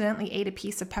accidentally ate a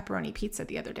piece of pepperoni pizza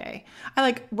the other day.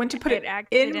 I went to put it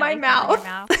in my mouth.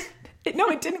 No,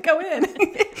 it didn't go in.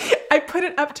 I put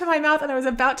it up to my mouth and I was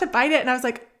about to bite it and I was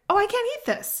like, oh, I can't eat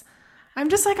this. I'm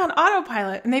just like on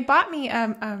autopilot. And they bought me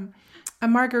a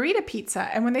margarita pizza.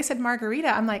 And when they said margarita,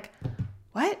 I'm like,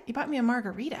 what? You bought me a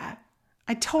margarita?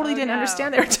 I totally didn't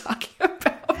understand they were talking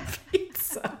about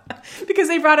pizza because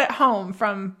they brought it home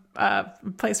from a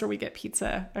place where we get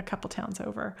pizza a couple towns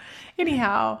over.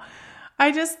 Anyhow,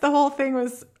 the whole thing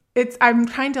was, I'm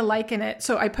trying to liken it.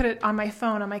 So I put it on my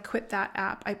phone, on my Quit That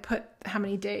app. I put how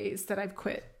many days that I've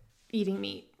quit eating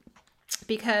meat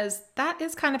because that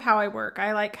is kind of how I work.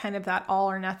 I like kind of that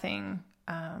all or nothing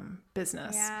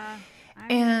business. Yeah.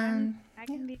 I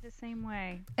can be the same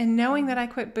way. And knowing that I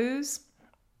quit booze,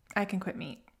 I can quit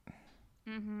meat.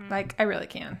 I really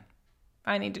can.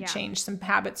 I need to change some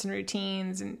habits and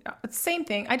routines and it's the same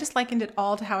thing. I just likened it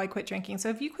all to how I quit drinking. So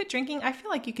if you quit drinking, I feel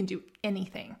like you can do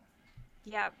anything.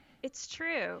 Yeah, it's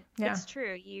true. Yeah. It's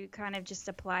true. You kind of just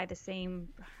apply the same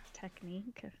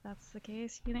technique if that's the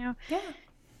case, you know? Yeah.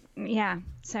 Yeah.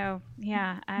 So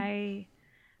yeah, I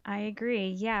agree.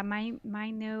 Yeah. My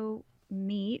no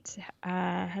meat,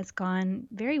 has gone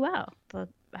very well. But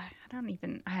I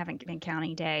haven't been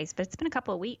counting days, but it's been a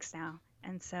couple of weeks now.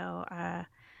 And so,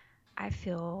 I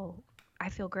feel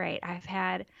great. I've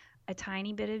had a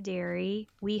tiny bit of dairy.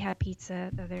 We had pizza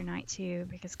the other night too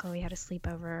because Chloe had a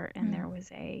sleepover and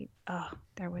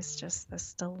there was just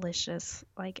this delicious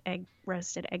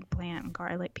roasted eggplant and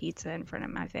garlic pizza in front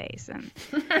of my face and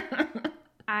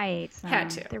I ate some. Had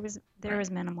to. There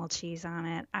was minimal cheese on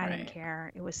it. I didn't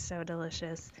care. It was so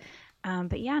delicious.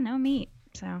 But yeah, no meat.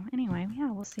 So anyway,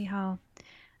 yeah, we'll see how.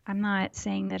 I'm not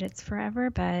saying that it's forever,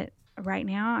 but right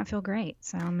now I feel great.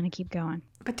 So I'm going to keep going.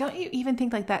 But don't you even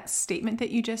think that statement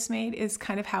that you just made is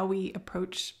kind of how we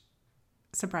approach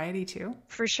sobriety too?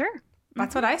 For sure.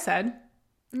 That's what I said.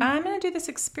 I'm going to do this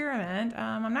experiment.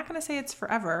 I'm not going to say it's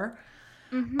forever.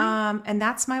 And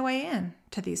that's my way in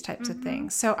to these types of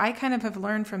things. So I kind of have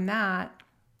learned from that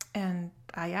and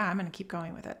I'm going to keep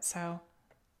going with it. So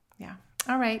yeah.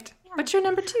 All right. Yeah. What's your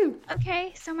number 2?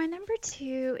 Okay. So my number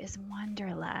 2 is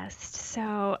Wanderlust.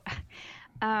 So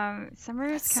Summer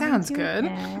is coming Sounds to good. an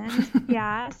end.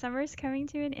 Yeah, summer is coming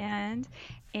to an end,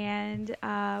 and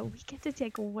we get to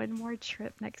take one more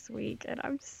trip next week, and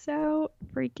I'm so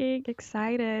freaking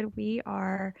excited. We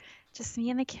are just me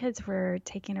and the kids. We're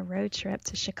taking a road trip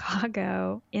to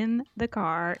Chicago in the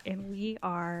car, and we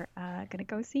are gonna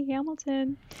go see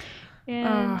Hamilton.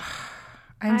 And Oh,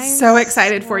 I'm so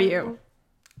excited for you.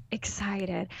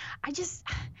 Excited. I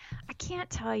can't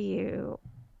tell you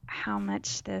how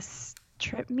much this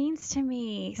trip means to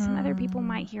me. Some other people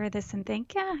might hear this and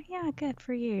think, yeah, good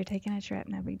for you. You're taking a trip,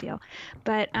 no big deal.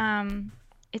 But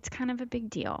it's kind of a big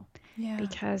deal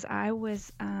because I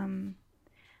was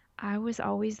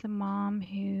always the mom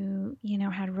who,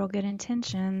 had real good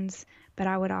intentions, but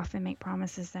I would often make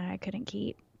promises that I couldn't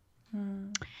keep.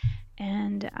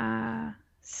 And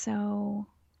so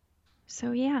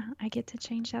yeah, I get to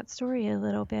change that story a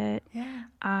little bit. Yeah.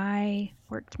 I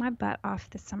worked my butt off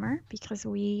this summer because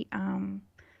we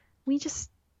just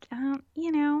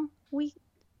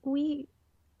we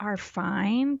are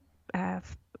fine.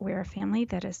 We're a family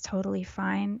that is totally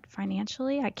fine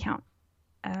financially. I count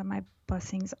my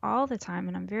blessings all the time,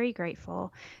 and I'm very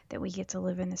grateful that we get to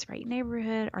live in this great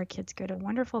neighborhood. Our kids go to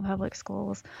wonderful public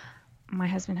schools. My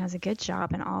husband has a good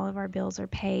job, and all of our bills are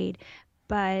paid.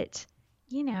 But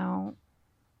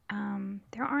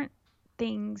there aren't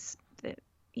things that,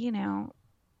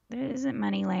 there isn't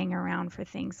money laying around for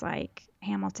things like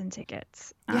Hamilton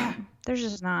tickets. There's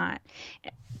just not.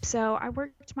 So I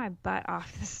worked my butt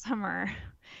off this summer,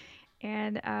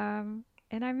 and I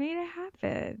made it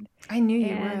happen. I knew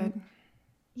you would.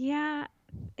 Yeah.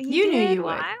 You knew you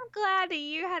Well, would. I'm glad that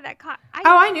you had that.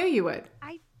 I knew you would.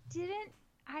 I didn't.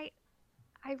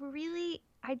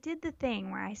 I did the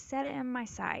thing where I set it in my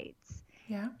sights.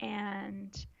 Yeah.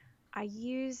 And I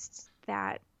used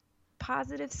that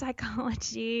positive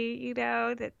psychology,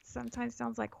 that sometimes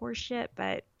sounds like horseshit,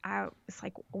 but I was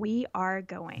like, we are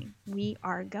going.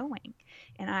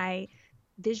 And I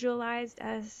visualized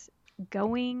us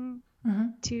going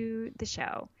to the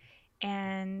show,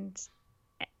 and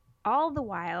all the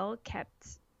while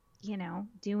kept,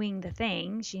 doing the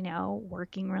things,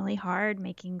 working really hard,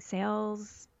 making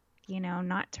sales,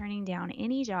 not turning down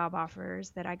any job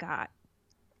offers that I got.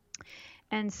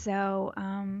 And so,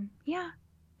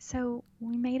 so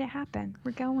we made it happen.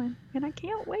 We're going, and I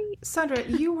can't wait.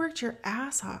 Sondra, you worked your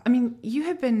ass off. I mean, you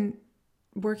have been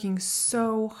working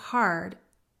so hard,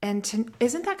 and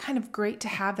isn't that kind of great to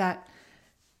have that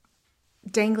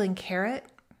dangling carrot,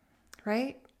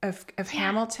 right? Of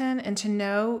Hamilton, and to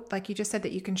know, like you just said,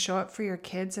 that you can show up for your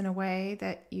kids in a way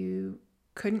that you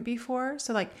couldn't before.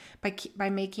 So like by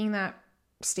making that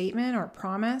statement or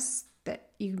promise that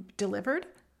you delivered.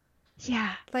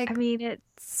 Yeah. Like, I mean, it's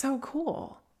so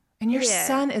cool. And your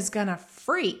son is gonna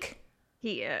freak.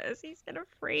 He is. He's gonna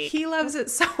freak. He loves it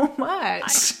so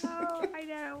much. I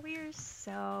know. We are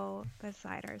so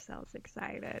beside ourselves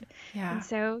excited. Yeah. And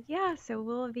so, so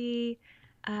we'll be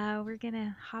we're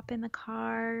gonna hop in the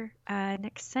car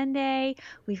next Sunday.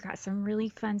 We've got some really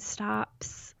fun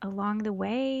stops along the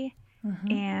way.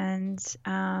 And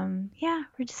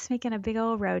we're just making a big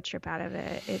old road trip out of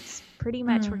it. It's pretty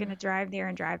much we're gonna drive there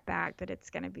and drive back, but it's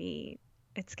gonna be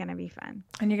fun.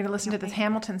 And you're gonna listen to the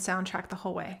Hamilton soundtrack the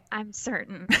whole way. I'm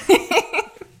certain.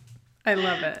 I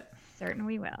love it. Certain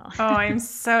we will. Oh, I'm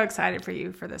so excited for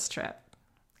you for this trip.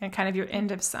 And kind of your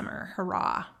end of summer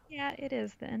hurrah. Yeah, it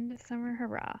is the end of summer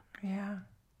hurrah. Yeah.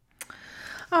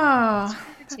 Oh,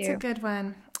 that's a good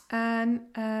one. And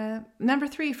number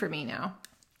 3 for me now.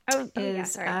 Oh, yeah,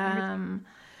 sorry.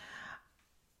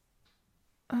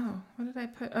 What did I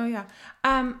put? Oh, yeah.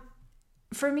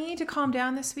 For me to calm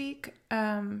down this week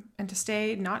and to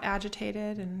stay not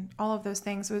agitated and all of those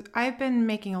things, I've been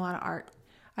making a lot of art.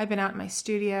 I've been out in my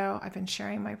studio. I've been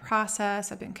sharing my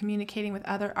process. I've been communicating with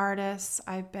other artists.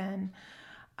 I've been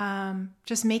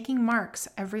just making marks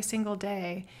every single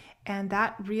day. And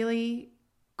that really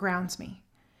grounds me.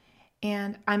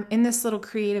 And I'm in this little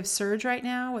creative surge right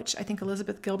now, which I think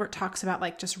Elizabeth Gilbert talks about,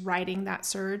 like just riding that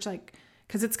surge, like,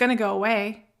 because it's going to go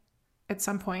away at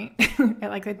some point,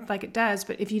 like it does.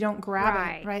 But if you don't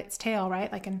grab it, right, its tail,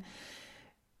 right, like, and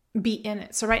be in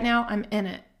it. So right now I'm in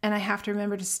it, and I have to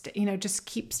remember to, just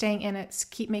keep staying in it,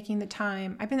 keep making the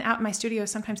time. I've been out in my studio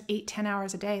sometimes 8-10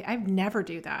 hours a day. I've never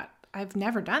do that. I've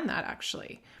never done that,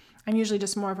 actually. I'm usually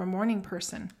just more of a morning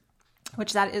person,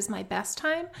 which that is my best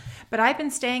time. But I've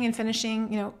been staying and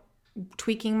finishing,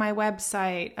 tweaking my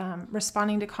website,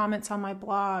 responding to comments on my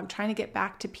blog, trying to get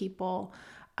back to people.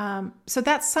 So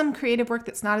that's some creative work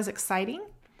that's not as exciting,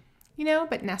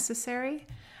 but necessary.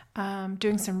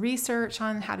 doing some research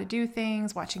on how to do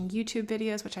things, watching YouTube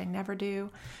videos, which I never do.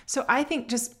 So I think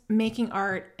just making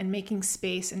art and making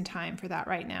space and time for that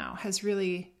right now has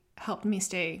really helped me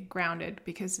stay grounded,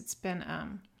 because it's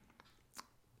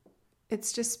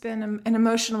just been an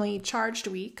emotionally charged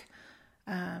week.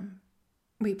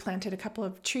 We planted a couple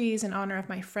of trees in honor of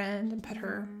my friend and put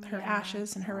her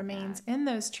ashes and her remains in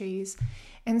those trees.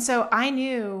 And so I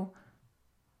knew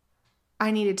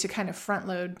I needed to kind of front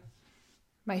load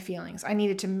my feelings. I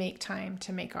needed to make time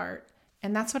to make art.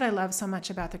 And that's what I love so much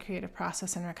about the creative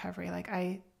process in recovery.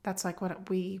 That's like what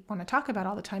we want to talk about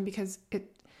all the time, because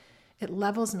it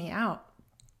levels me out.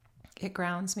 It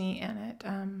grounds me, and it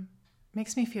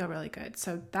makes me feel really good.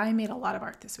 So I made a lot of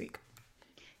art this week.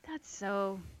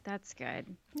 That's good.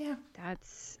 Yeah.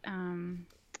 That's, I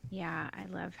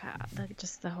love how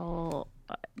just the whole,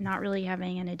 not really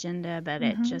having an agenda, but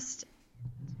it just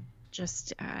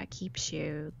keeps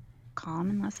you calm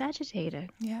and less agitated.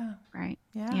 Yeah. Right.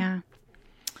 Yeah.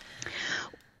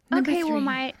 Okay. Well,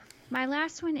 my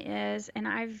last one is, and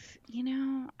I've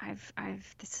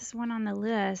this is one on the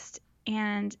list,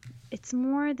 and it's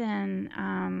more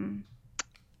than,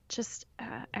 just,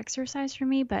 exercise for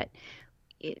me, but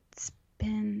it's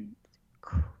been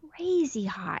crazy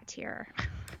hot here.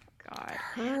 God.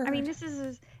 I mean, this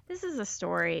is the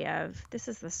story of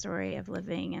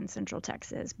living in Central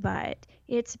Texas, but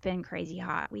it's been crazy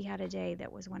hot. We had a day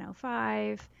that was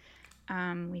 105.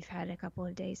 We've had a couple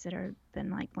of days that have been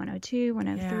like 102,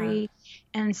 103.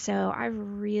 And so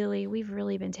we've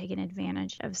really been taking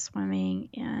advantage of swimming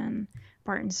in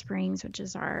Barton Springs, which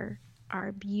is our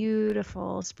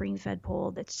beautiful spring-fed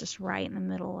pool that's just right in the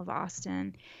middle of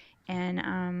Austin.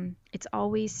 And it's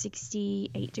always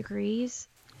 68 degrees.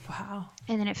 Wow.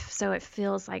 And then it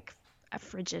feels like a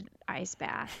frigid ice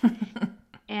bath.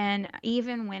 And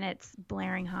even when it's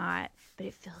blaring hot, but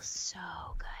it feels so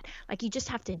good. Like you just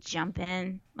have to jump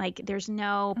in. Like there's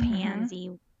no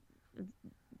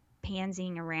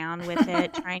pansying around with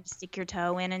it, trying to stick your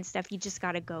toe in and stuff. You just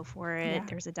got to go for it. Yeah.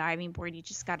 There's a diving board. You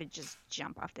just got to just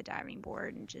jump off the diving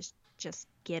board and just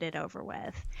get it over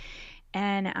with.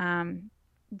 And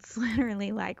it's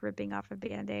literally like ripping off a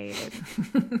Band-Aid.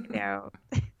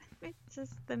 It's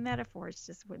just the metaphors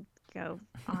just would go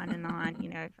on and on,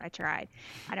 if I tried.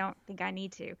 I don't think I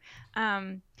need to.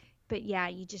 But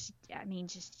yeah, just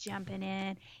jumping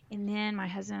in. And then my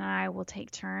husband and I will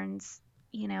take turns,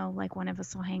 like one of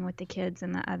us will hang with the kids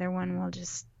and the other one will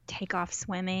just take off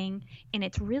swimming. And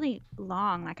it's really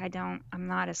long. Like I'm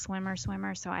not a swimmer,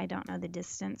 so I don't know the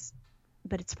distance,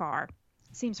 but it's far.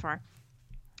 It seems far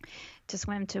to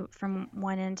swim from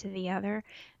one end to the other.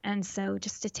 And so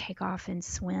just to take off and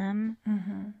swim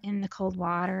in the cold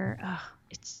water,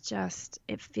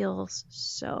 it feels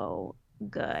so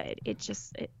good. It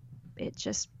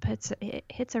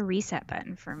hits a reset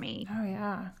button for me. Oh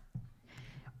yeah.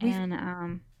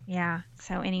 And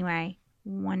so anyway,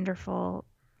 wonderful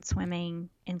swimming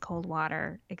in cold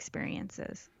water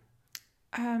experiences.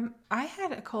 I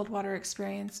had a cold water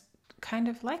experience kind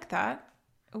of like that.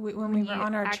 When we were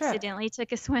on our trip. Accidentally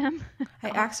took a swim? I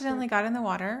accidentally got in the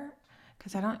water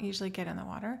because I don't usually get in the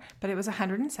water, but it was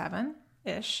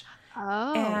 107-ish.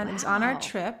 Oh, and it was on our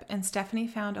trip, and Stephanie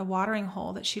found a watering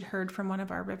hole that she'd heard from one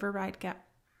of our river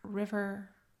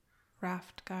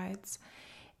raft guides,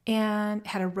 and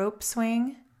had a rope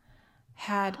swing,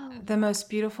 had the most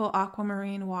beautiful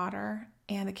aquamarine water,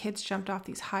 and the kids jumped off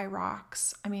these high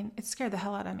rocks. I mean, it scared the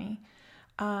hell out of me.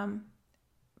 But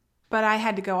I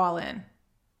had to go all in,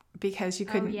 because you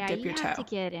couldn't dip your toe. You have to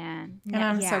get in. And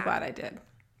I'm so glad I did.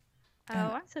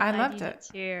 I'm so glad I loved you it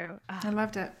did too. I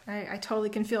loved it. I totally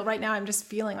can feel right now. I'm just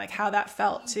feeling like how that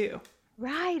felt too.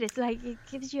 Right. It's like it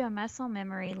gives you a muscle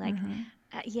memory. Like,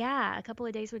 a couple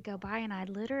of days would go by and I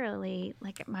literally,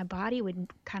 like, my body would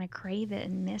kind of crave it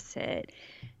and miss it.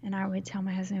 And I would tell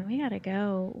my husband, we got to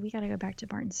go back to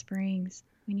Barton Springs.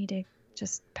 We need to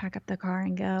just pack up the car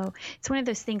and go. It's one of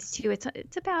those things too.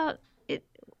 It's about it.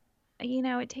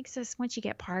 It takes us, once you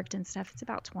get parked and stuff, it's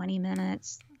about 20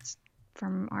 minutes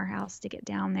from our house to get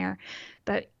down there.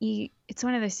 But it's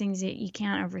one of those things that you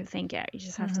can't overthink it. You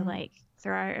just have to like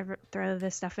throw the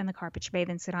stuff in the car, put your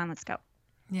bathing suit on, let's go.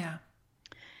 Yeah.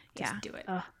 Just do it.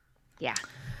 Yeah.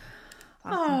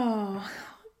 Awesome. Oh,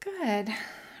 good.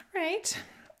 Right.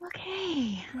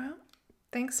 Okay. Well,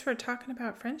 thanks for talking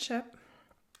about friendship.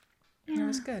 Yeah, it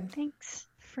was good. Thanks,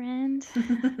 friend.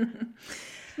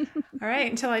 All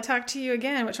right, until I talk to you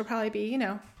again, which will probably be,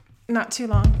 not too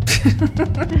long. See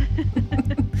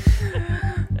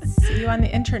you on the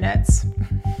internets.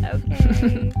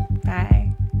 Okay.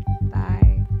 Bye.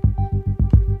 Bye.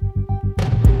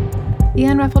 The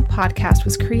Unruffled podcast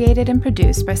was created and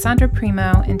produced by Sondra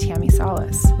Primo and Tammi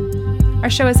Solis.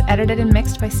 Our show is edited and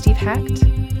mixed by Steve Hecht.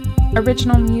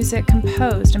 Original music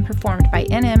composed and performed by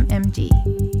NMMD.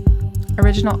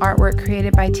 Original artwork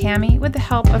created by Tammi with the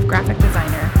help of graphic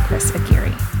designer Chris Aguirre.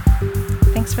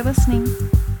 Thanks for listening.